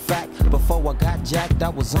known fact. Before I got jacked, I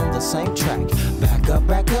was on the same track.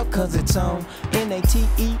 Back up, cause it's on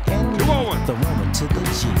N-A-T-E-N. To Owens. The Roman to the G.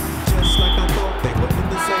 Just like I thought, they were in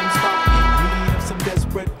the same spot. In need of some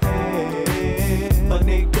desperate help. But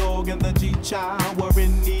Nate Dogg and the G-Child were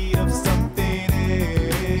in need of something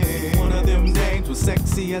else. One of them dames was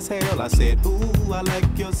sexy as hell. I said, ooh, I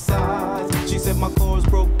like your size. She said my chords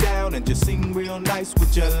broke down and just sing real nice.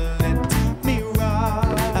 Would you let me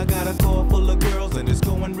ride? I got a car full of girls and it's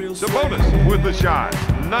going real Sabonis with the shot.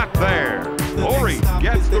 Not there. Ori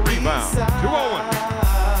gets the rebound. To Owens.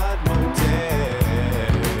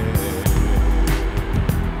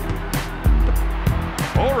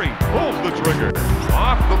 Ori pulls the trigger.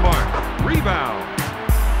 Off the mark. Rebound.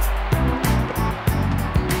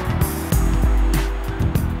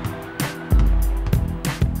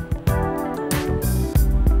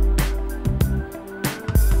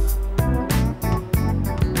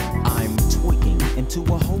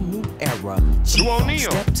 G-funk.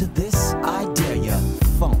 O'Neal. Step to this, I dare ya.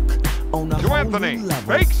 Funk on a To whole Anthony. new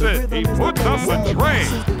level. Fakes The it. rhythm He is puts up the best. tray.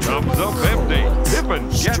 This is the Comes up empty. Pippen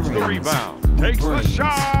gets the Strings. rebound. Takes the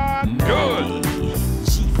shot. Good.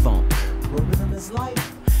 G-funk. Where rhythm is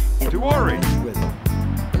life. and To Ori. rhythm.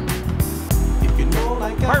 If you know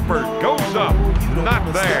like I Harper know, goes up. you don't Not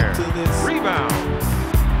wanna there. step to this. Rebound.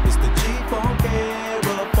 It's the G-funk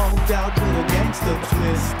era, funked out with a gangster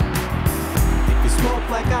twist. If you smoke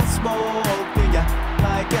like I smoke, then you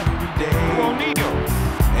like every To day. O'Neal.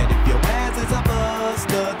 And if your ass is a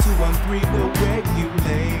buster, 213 will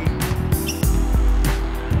regulate.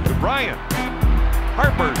 To Bryant.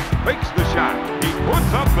 Harper fakes the shot. He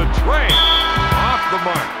puts up the tray. Off the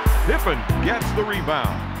mark. Pippen gets the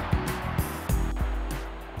rebound.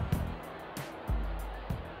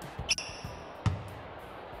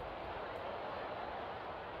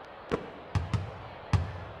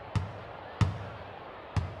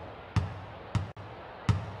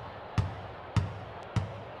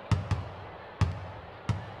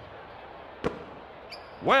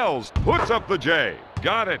 Wells puts up the J.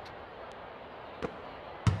 Got it.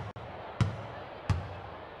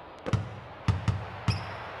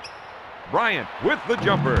 Bryant with the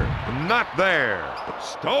jumper. Not there.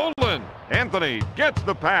 Stolen. Anthony gets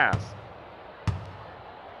the pass.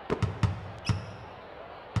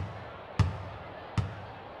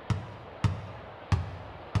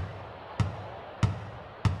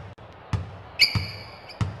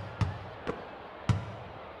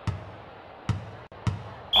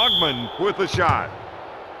 Ogman with the shot.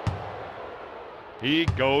 He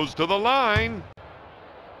goes to the line.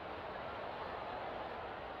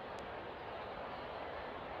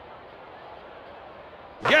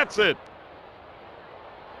 Gets it.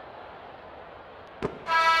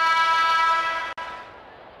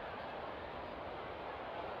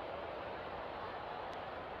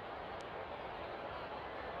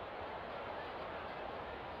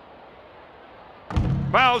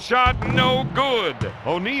 Foul shot, no good.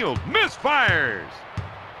 O'Neal misfires.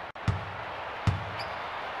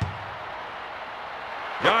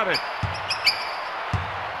 Got it.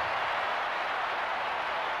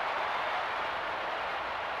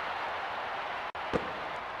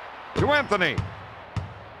 To Anthony.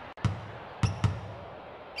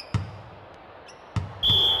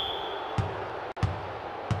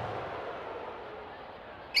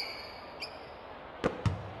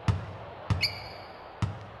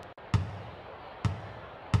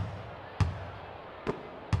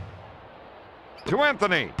 To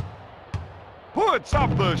Anthony. Puts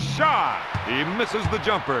up the shot. He misses the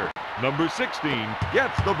jumper. Number 16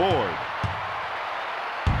 gets the board.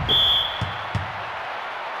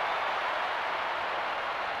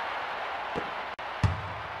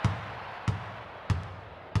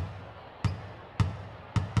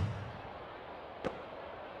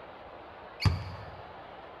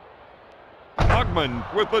 Ogman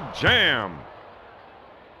with the jam.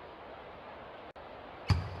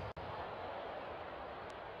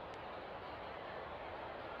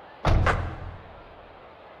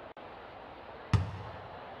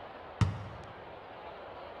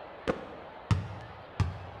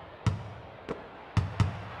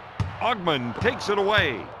 Ogman takes it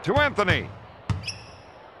away to Anthony.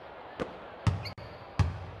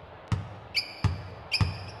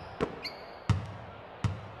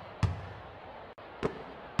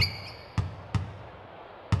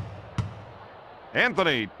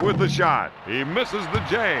 Anthony with the shot. He misses the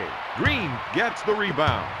J. Green gets the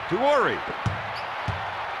rebound to Ori.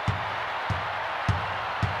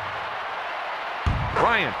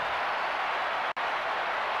 Bryant.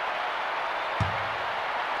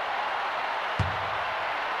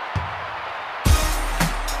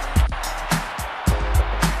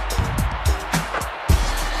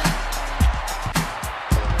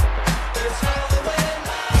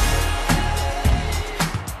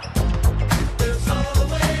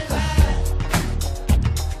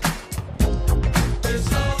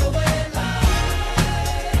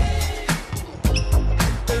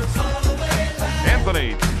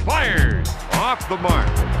 Anthony fires off the mark.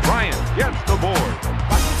 Bryant gets the board.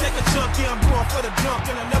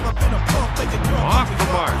 Off the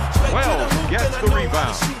mark. Wells gets the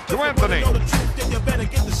rebound to Anthony. Coming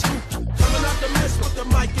out the mist with the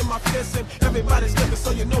mic in my fist, and everybody's looking,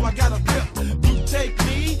 so you know I got a grip. You take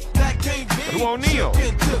me, that can't be. To O'Neal.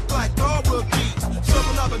 Like all rookies.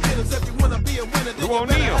 Serving all beginners, if you wanna be a winner, then To you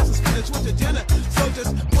better O'Neal. have some spinach with your dinner. So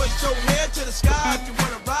just point your head to the sky if you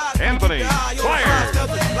wanna ride. Anthony Keep your eye on the fires. prize, 'cause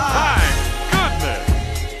it's live. My goodness.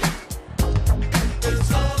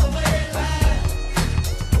 It's all the way live.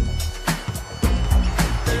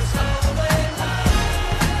 It's all the way live.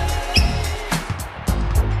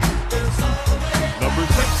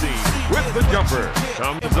 Harper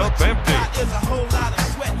comes up empty. There's a whole lot of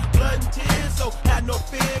sweat, blood and tears, so had no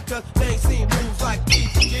fear, cause they ain't seen moves like these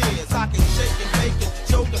for years. I can shake and bake and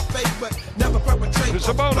show the fake, but never perpetrate. It's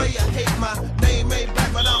a bonus. Play, I hate my name ain't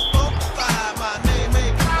back, but I'm funkified. My name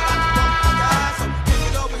ain't back, but I'm funkified. So kick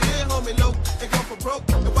it over here, homie, low, and go for broke.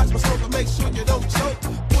 And watch my stroke and make sure you don't choke.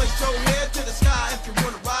 Point your head to the sky if you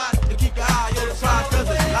wanna ride, and keep your eye on the prize, cause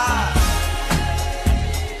it's live.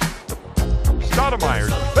 Stoudemire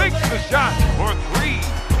takes the shot for 3.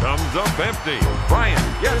 Comes up empty. Bryant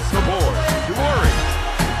gets the board. Duori.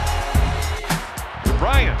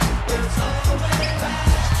 Bryant.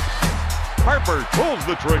 Harper pulls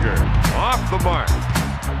the trigger. Off the mark.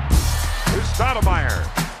 Here's Stoudemire.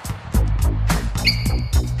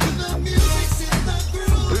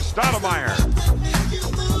 Here's Stoudemire.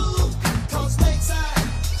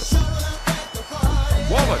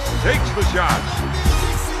 Wallace takes the shot.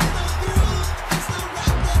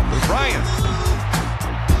 Bryant.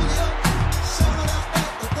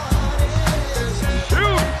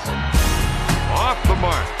 Shoots. Off the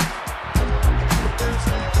mark.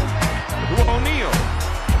 To O'Neal.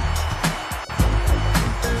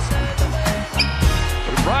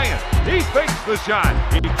 To Bryant. He fakes the shot.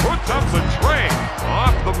 He puts up the tray.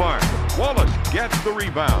 Off the mark. Wallace gets the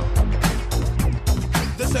rebound.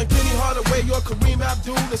 This ain't Penny Hardaway or Kareem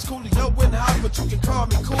Abdul. It's Coolio in the house, but you can call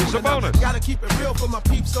me cool. It's a bonus. Gotta keep it real for my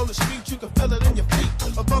peeps on the street. You can feel it in your feet,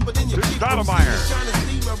 a bump it in your feet. Stoudemire.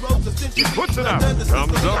 He puts it up.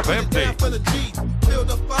 Comes up empty.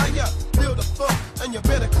 Build a fire, build a funk, and you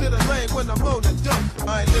better clear the lane when I'm on the dump.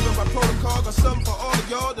 I ain't living by protocol, got something for all of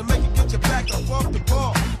y'all to make it get your back up off the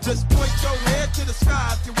ball. Just point your head to the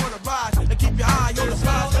sky if you wanna ride, and keep your eye on the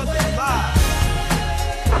prize, cause it's live.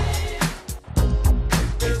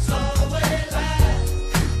 It's always live.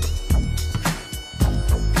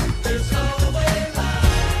 It's always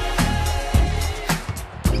live.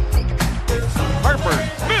 Harper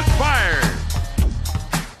misfired.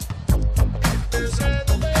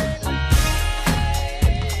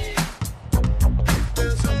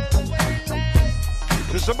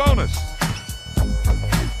 It's a bonus.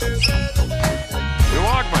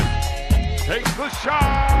 Ogman takes the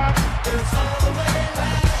shot.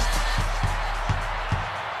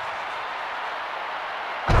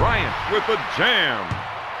 Bryant with the jam.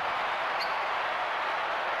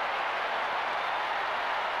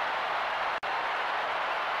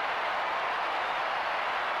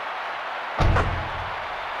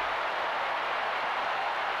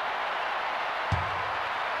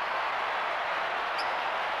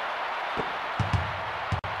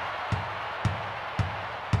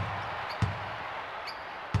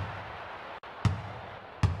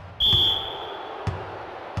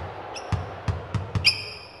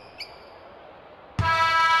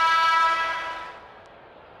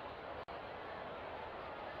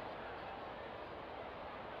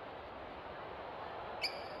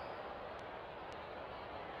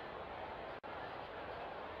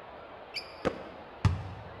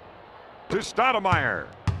 To Stoudemire.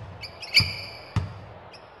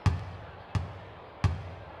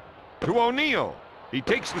 To O'Neal. He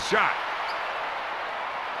takes the shot.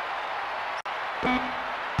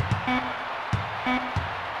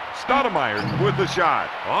 Stoudemire with the shot.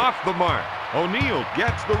 Off the mark. O'Neal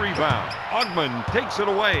gets the rebound. Ogman takes it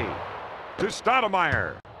away. To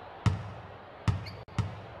Stoudemire.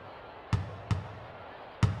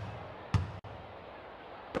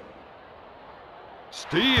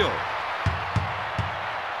 Steal.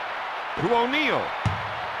 To O'Neal.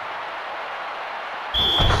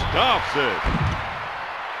 Stops it.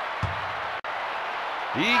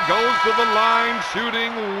 He goes to the line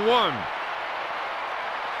shooting one.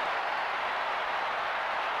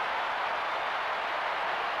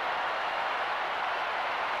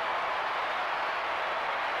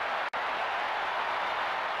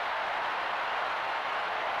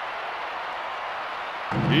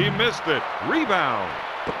 He missed it. Rebound.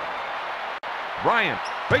 Bryant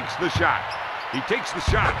fakes the shot. He takes the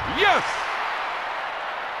shot. Yes!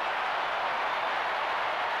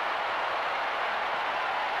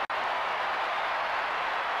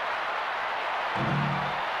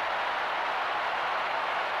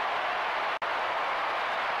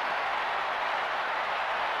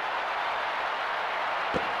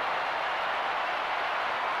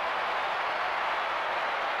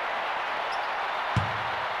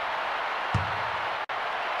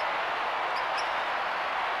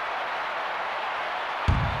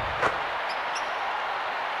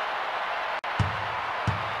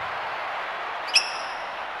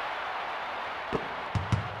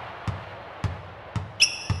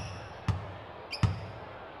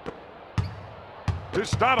 To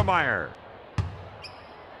Stoudemire.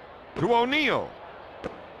 to O'Neal.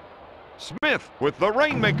 Smith with the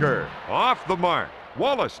rainmaker. Off the mark.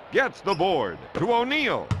 Wallace gets the board to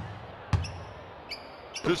O'Neal.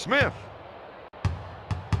 To Smith.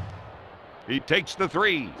 He takes the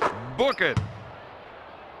three. Book it.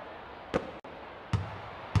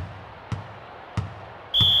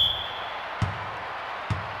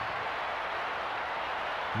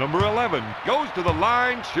 Number 11 goes to the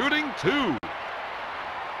line, shooting 2.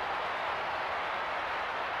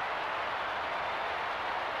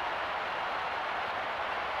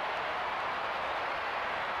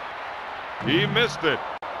 He missed it.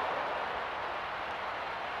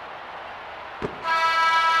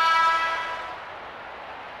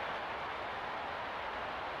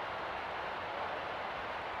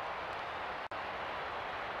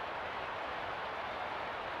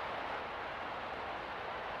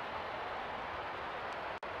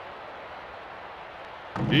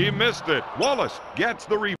 He missed it. Wallace gets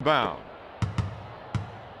the rebound.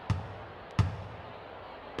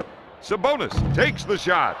 Sabonis takes the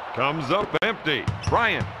shot. Comes up empty.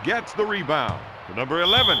 Bryant gets the rebound to number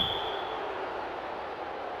 11.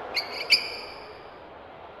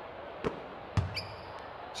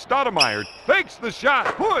 Stoudemire takes the shot.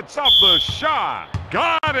 Puts up the shot.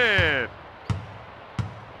 Got it.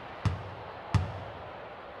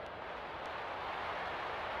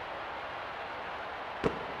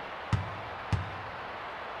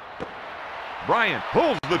 Bryant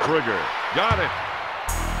pulls the trigger. Got it.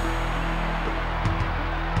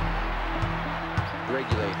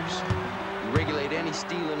 Regulators. You regulate any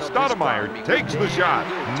stealing of Stoudemire takes the shot.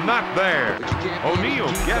 Not there. O'Neal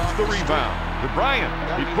gets the rebound. To Bryant.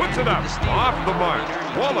 He puts it up. Off the mark.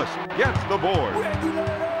 Wallace gets the board.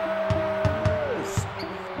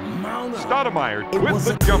 Stoudemire with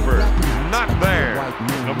the jumper. Not there.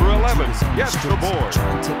 Number 11 gets the board.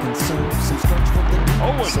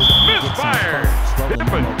 Owens misfires.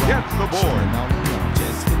 Pippen gets the board.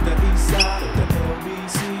 Just hit the east side of the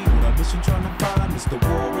LBC on a mission trying to find Mr.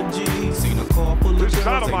 Warren G. Seen a car full of girls,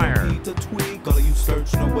 ain't no need to tweak. All of you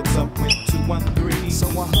search know what's up with 213. So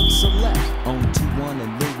I hustle left on 21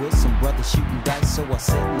 and Lewis. Some brothers shooting dice, so I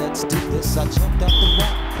said, let's do this. I jumped out the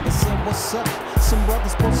rock and said, what's up? Some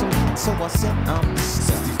brothers pull some heat, so I said, I'm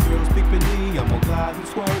stuck. These girls peeping me, I'm gonna glide and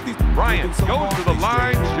swerve. These Bryant so goes to the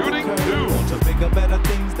line, shooting 2. Want to bigger, better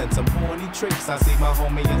things than some horny tricks. I see my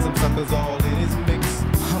homie and some suckers all in his mix.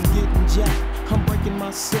 I'm getting jacked, I'm breaking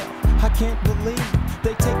myself. I can't believe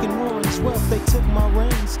they taking Warren's wealth. They took my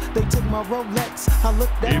rings, they took my Rolex. I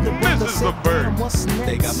looked at He the brother, misses the said, bird. damn, what's next?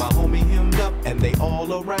 They got my homie hemmed up and they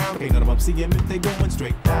all around. Can't none of them see him if they going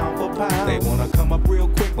straight down for pound. They wanna come up real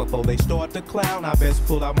quick before they start to clown. I best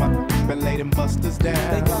pull out my and lay them busters down.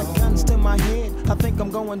 They got guns to my head, I think I'm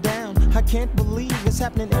going down. I can't believe it's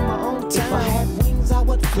happening in my own town. If I had wings, I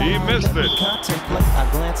would fly. He missed Let it. me contemplate. I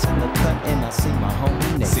glance in the cut and I see my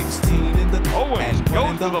homie next. 16 in the Owens and goes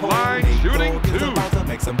in to the hole. line, Nate shooting Dogg is 2. about to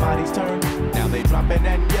make somebody's turn. Now they dropping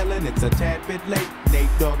and yelling, it's a tad bit late. Nate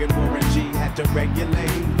Dogg and Warren G had to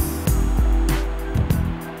regulate.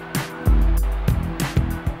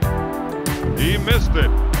 He missed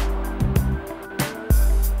it.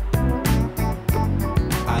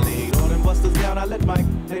 I laid all them busters down, I let my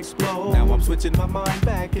explode. Now I'm switching my mind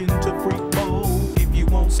back into freak mode. If you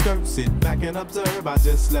won't skirt, sit back and observe. I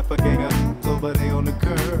just left a gang of over there on the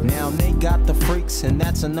curb. Now they got the freaks, and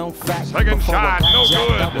that's a known fact. Second Before I shot, got no jacked,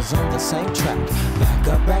 good. I was on the same track.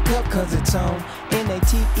 Back up, cause it's on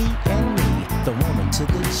N-A-T-E and me, the woman to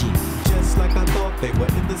the G. Just like I thought, they were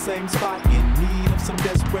in the same spot, in need of some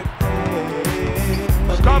desperate help.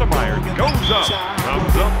 Stoudemire goes up,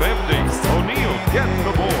 comes up empty. O'Neal gets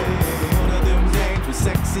the board. One of them dames was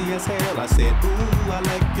sexy as hell. I said, ooh, I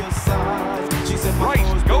like your size. She said, my Rice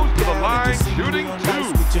boys goes broke to the down. line, Did you see shooting me on 2.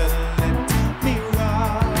 nights? Would you let me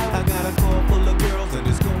ride? I got a car full of girls and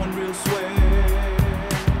it's going real swell.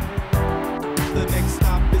 The next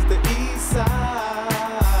stop is the East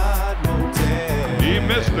Side Motel. He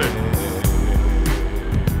missed it.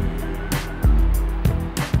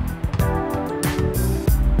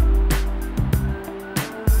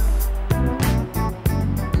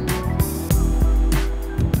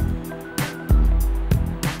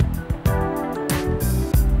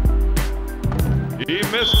 He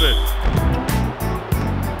missed it.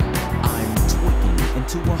 I'm tweaking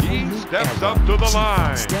into a He whole new steps era. up to the G-Funk,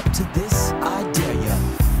 line. Step to this, I dare ya.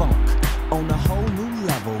 Funk on a whole new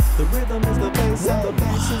level. The rhythm is the bass and the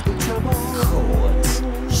bass is the treble. Chords,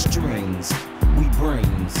 strings, we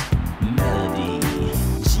brings melody.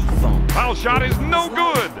 G-Funk. Foul shot is no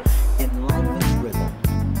good. And life is rhythm.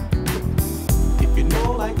 If you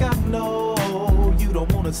know like I know, you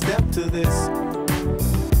don't wanna step to this.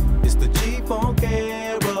 It's G-Funk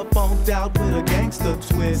era, funked out with a gangster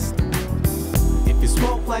twist. If you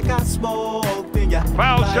smoke like I smoke, then you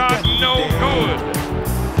Foul like shot, no good.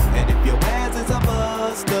 And if your ass is a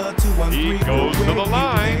buster, 2-1-3 He goes to the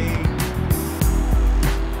line.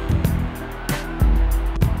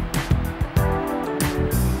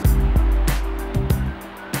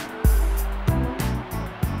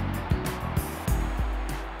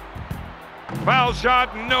 Foul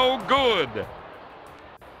shot, no good.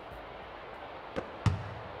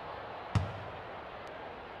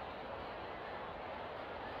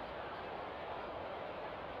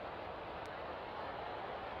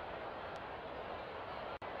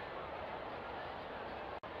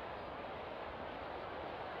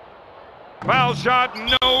 Foul shot,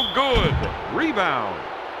 no good. Rebound.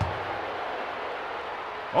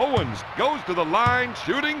 Owens goes to the line,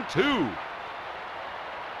 shooting 2.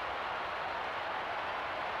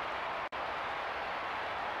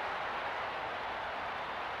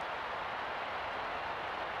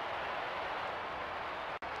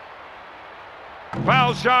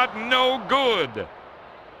 Foul shot, no good.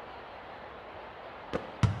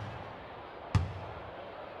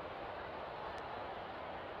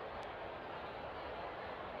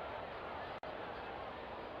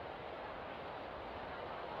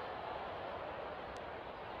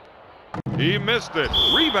 He missed it.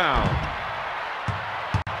 Rebound.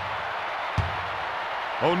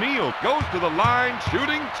 O'Neal goes to the line,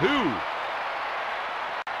 shooting 2.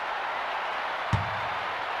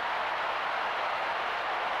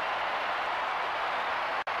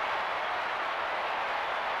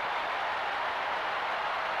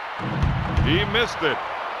 He missed it.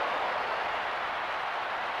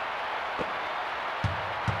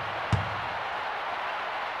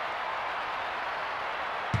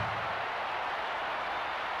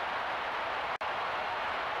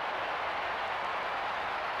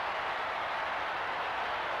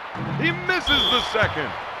 He misses the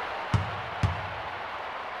second.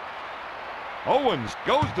 Owens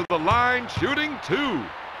goes to the line, shooting 2.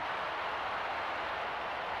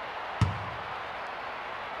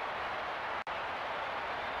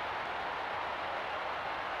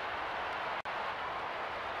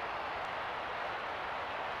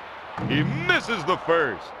 He misses the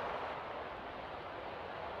first.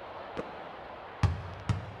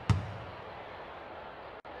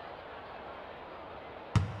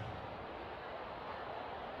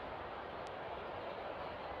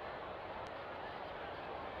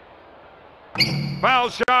 Foul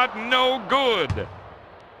shot, no good.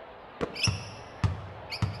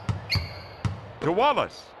 To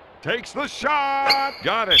Wallace. Takes the shot.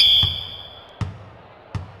 Got it.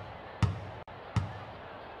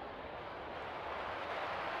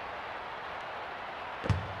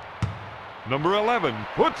 Number 11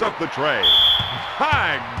 puts up the tray.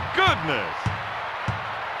 My goodness.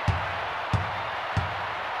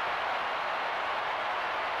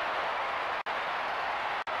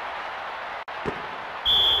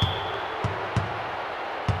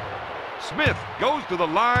 Smith goes to the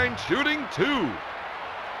line, shooting 2.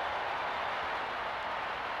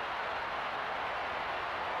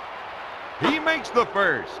 He makes the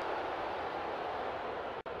first.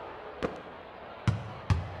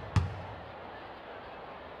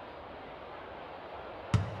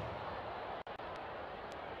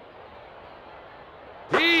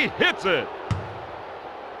 He hits it.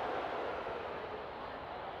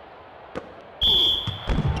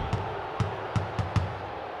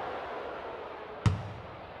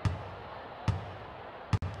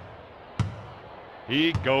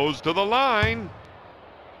 He goes to the line.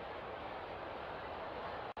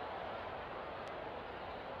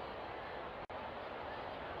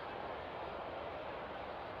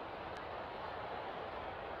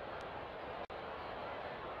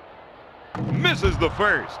 Misses the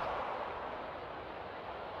first.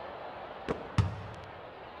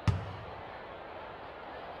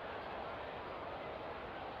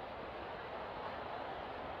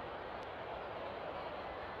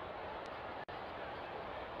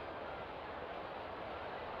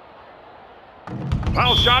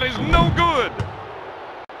 Foul shot is no good.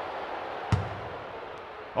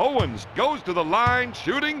 Owens goes to the line,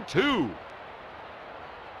 shooting 2.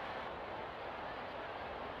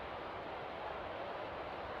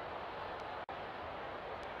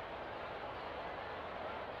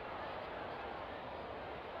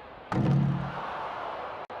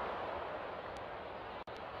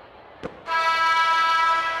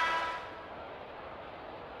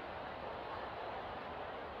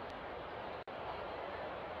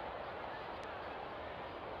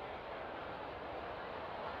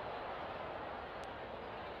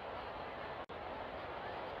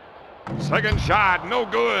 Second shot, no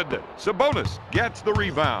good. Sabonis gets the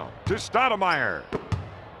rebound to Stoudemire.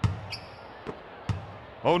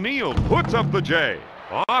 O'Neal puts up the J.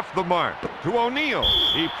 Off the mark to O'Neal.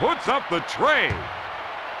 He puts up the tray.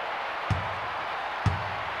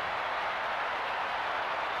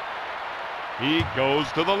 He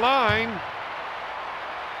goes to the line.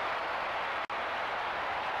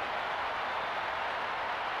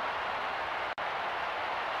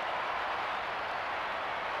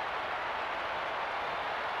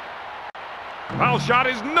 Foul shot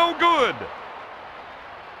is no good.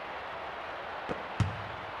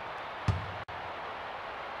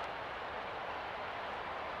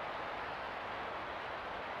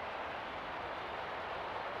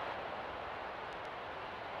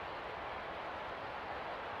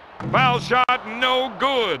 Foul shot no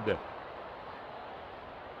good.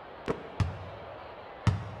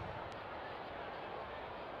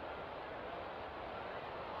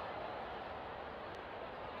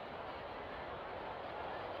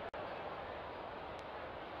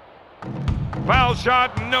 Foul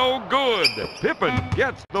shot no good. Pippen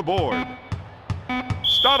gets the board.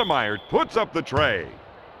 Stoudemire puts up the tray.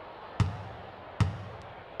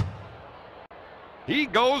 He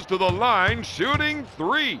goes to the line shooting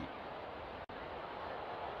three.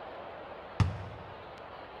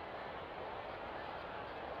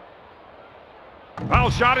 Foul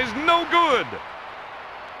shot is no good.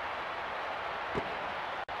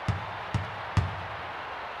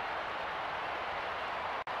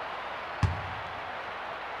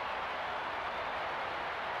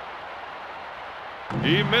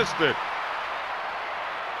 He missed it.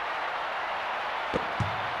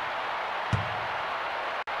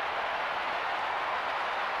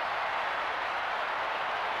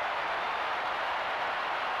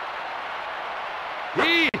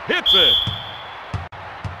 He hits it.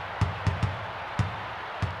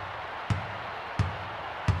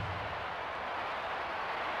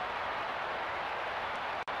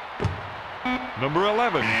 Number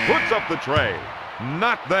 11 puts up the tray.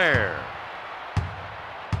 Not there.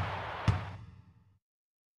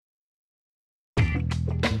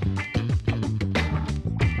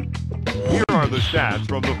 Here are the stats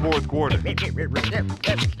from the fourth quarter.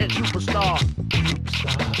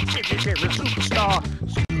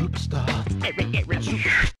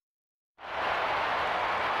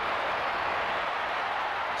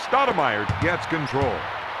 Stoudemire gets control.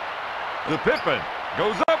 The Pippen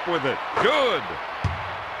goes up with it. Good.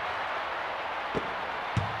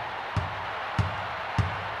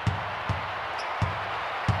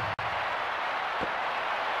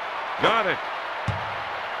 Got it.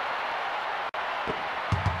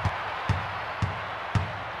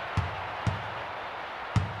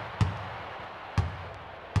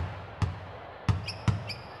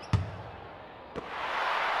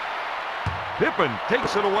 Pippen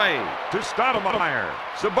takes it away to Stoudemire.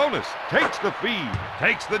 Sabonis takes the feed,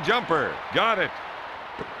 takes the jumper. Got it.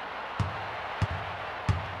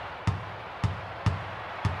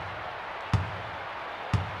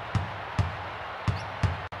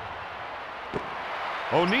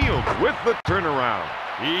 O'Neal with the turnaround.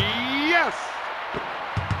 Yes!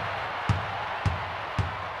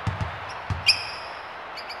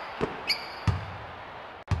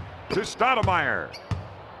 To Stoudemire.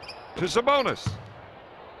 To Sabonis.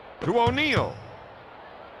 To O'Neal.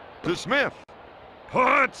 To Smith.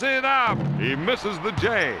 Puts it up. He misses the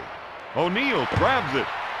J. O'Neal grabs it.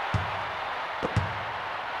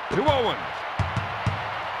 To Owens.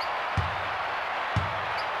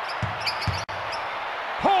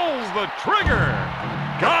 Pulls the trigger.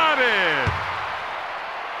 Got it.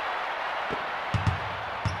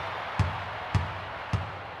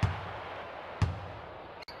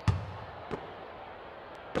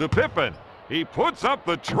 To Pippen. He puts up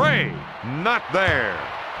the tray. Not there.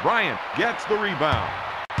 Bryant gets the rebound.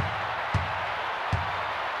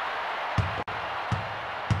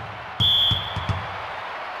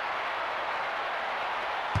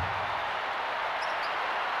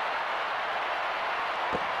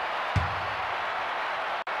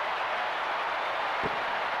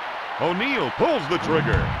 O'Neal pulls the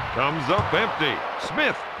trigger. Comes up empty.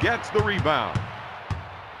 Smith gets the rebound.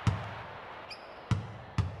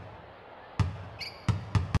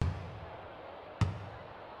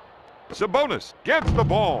 Sabonis gets the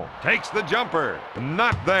ball, takes the jumper,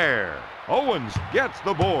 not there. Owens gets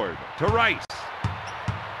the board to Rice.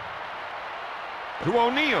 To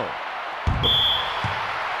O'Neal.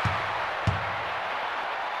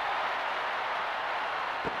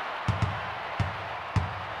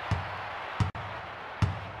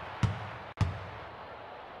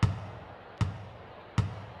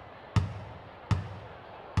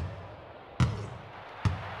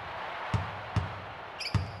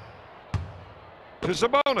 To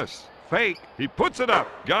Sabonis. Fake. He puts it up.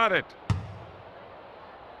 Got it.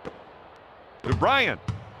 To Bryant.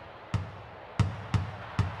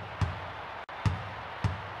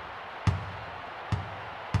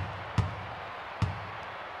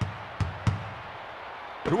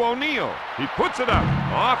 To O'Neal. He puts it up.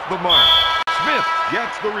 Off the mark. Smith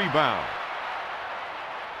gets the rebound.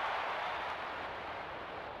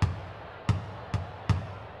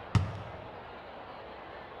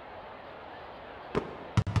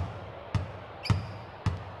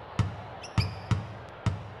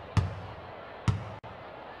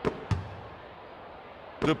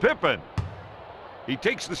 To Pippen. He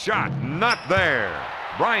takes the shot. Not there.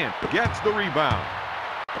 Bryant gets the rebound.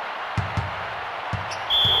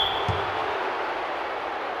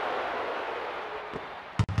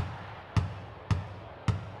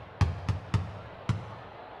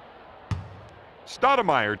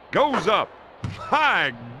 Stoudemire goes up.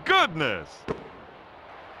 My goodness.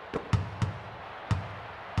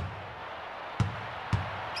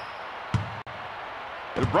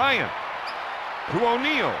 To Bryant. To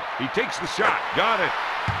O'Neal. He takes the shot. Got it.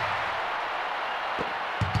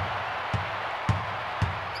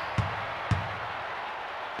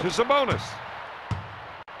 To Sabonis.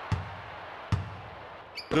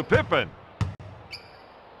 To Pippen.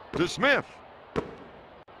 To Smith.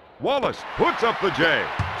 Wallace puts up the J.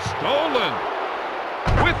 Stolen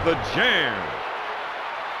with the jam.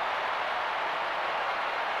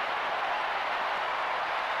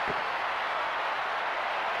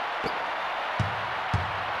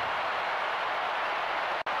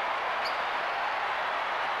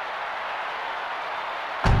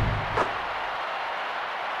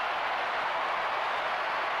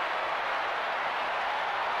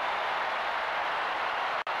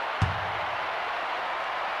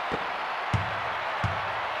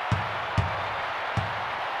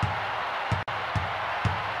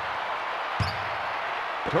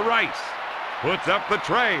 To Rice. Puts up the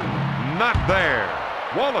tray. Not there.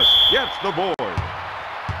 Wallace gets the board.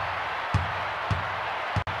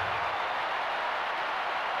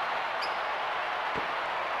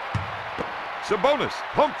 Sabonis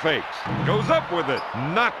pump fakes. Goes up with it.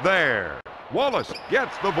 Not there. Wallace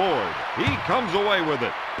gets the board. He comes away with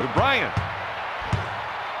it. To Bryant.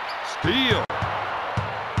 Steal.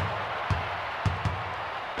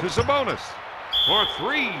 To Sabonis. For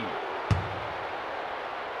three.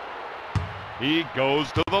 He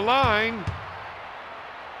goes to the line.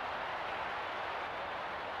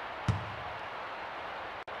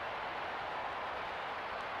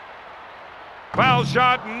 Foul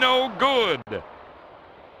shot, no good.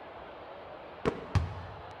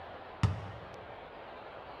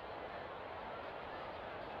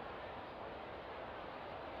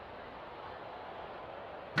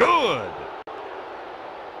 Good.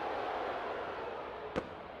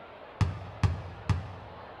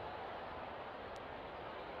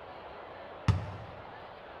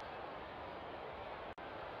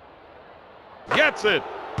 Gets it.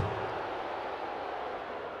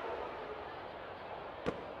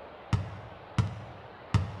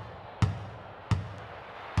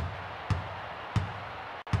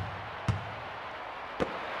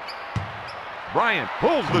 Bryant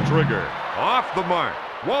pulls the trigger. Off the mark.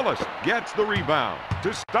 Wallace gets the rebound. To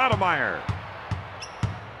Stoudemire.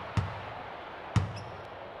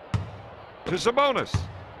 To Sabonis.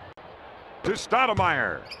 To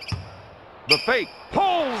Stoudemire. The fake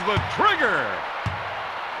pulls the trigger.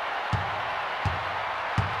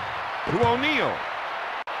 To O'Neal.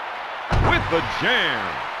 With the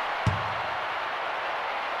jam.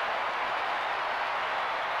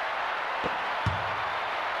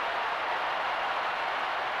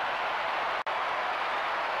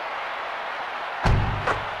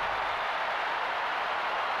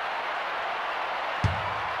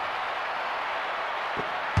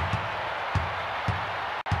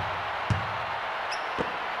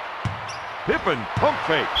 Pippen pump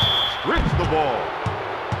fake, strips the ball.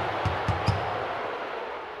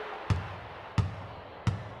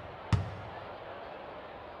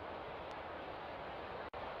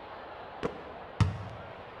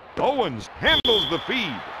 Owens handles the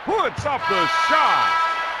feed, puts up the shot.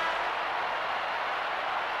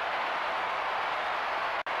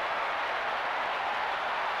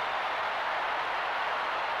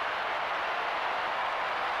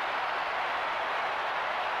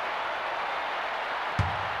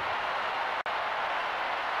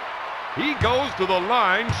 He goes to the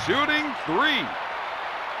line, shooting three.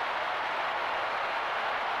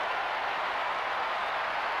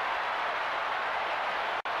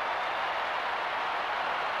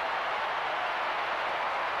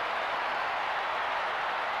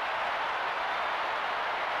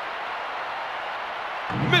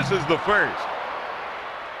 Misses the first.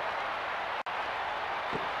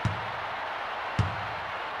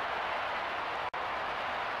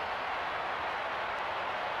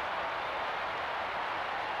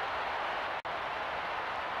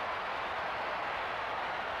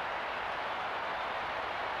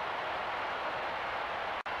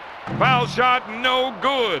 Foul shot, no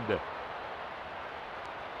good.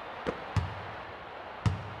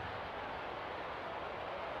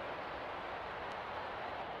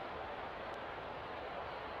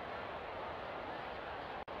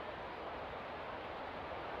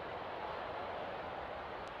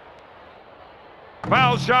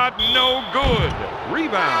 Foul shot, no good.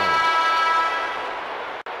 Rebound.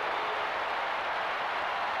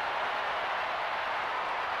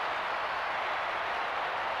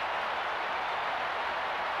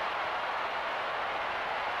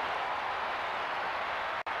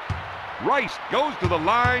 Rice goes to the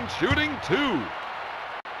line, shooting 2.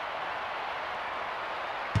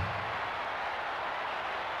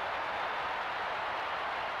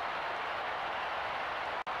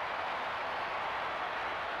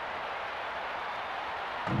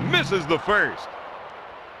 Misses the first.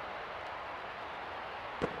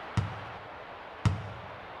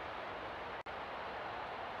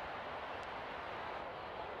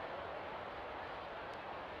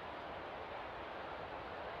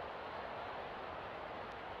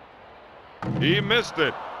 He missed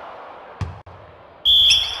it.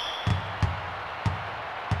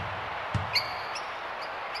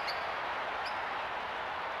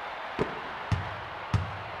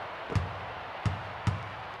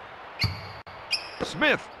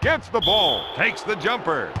 Smith gets the ball, takes the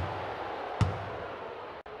jumper.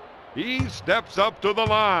 He steps up to the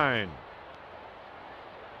line.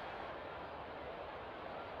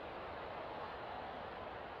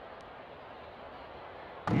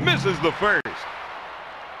 Misses the first.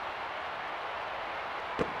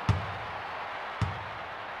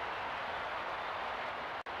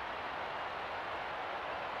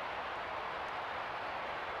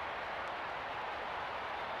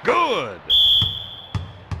 Good.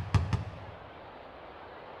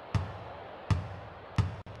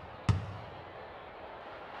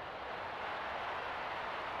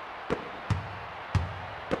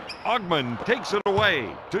 Ogman takes it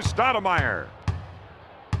away to Stoudemire.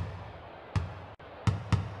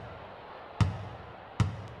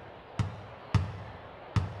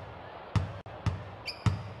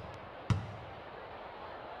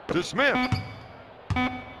 To Smith.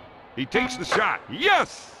 He takes the shot.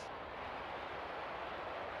 Yes!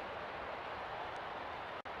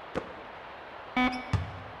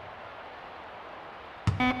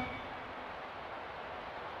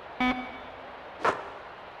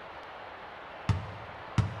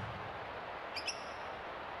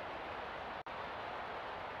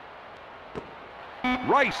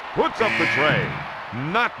 Rice puts up the tray.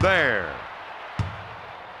 Not there.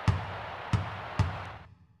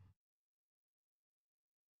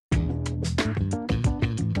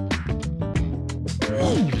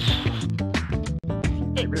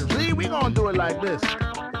 See, we gonna do it like this.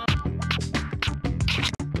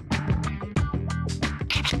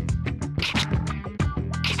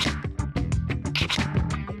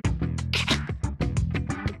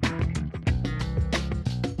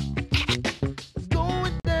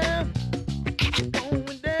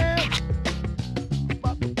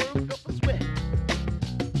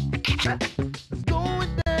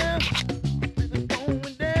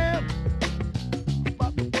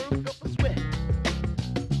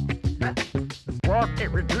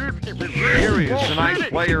 Here he is, tonight's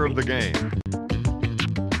player of the game.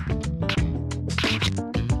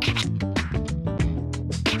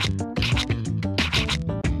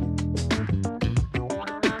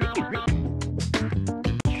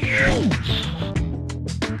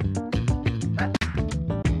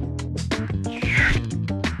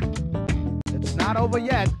 It's not over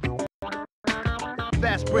yet.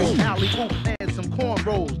 Fast break, alley oop, and some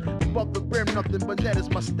cornrows. Above the rim, nothing but net is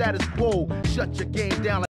my status quo. Shut your game down like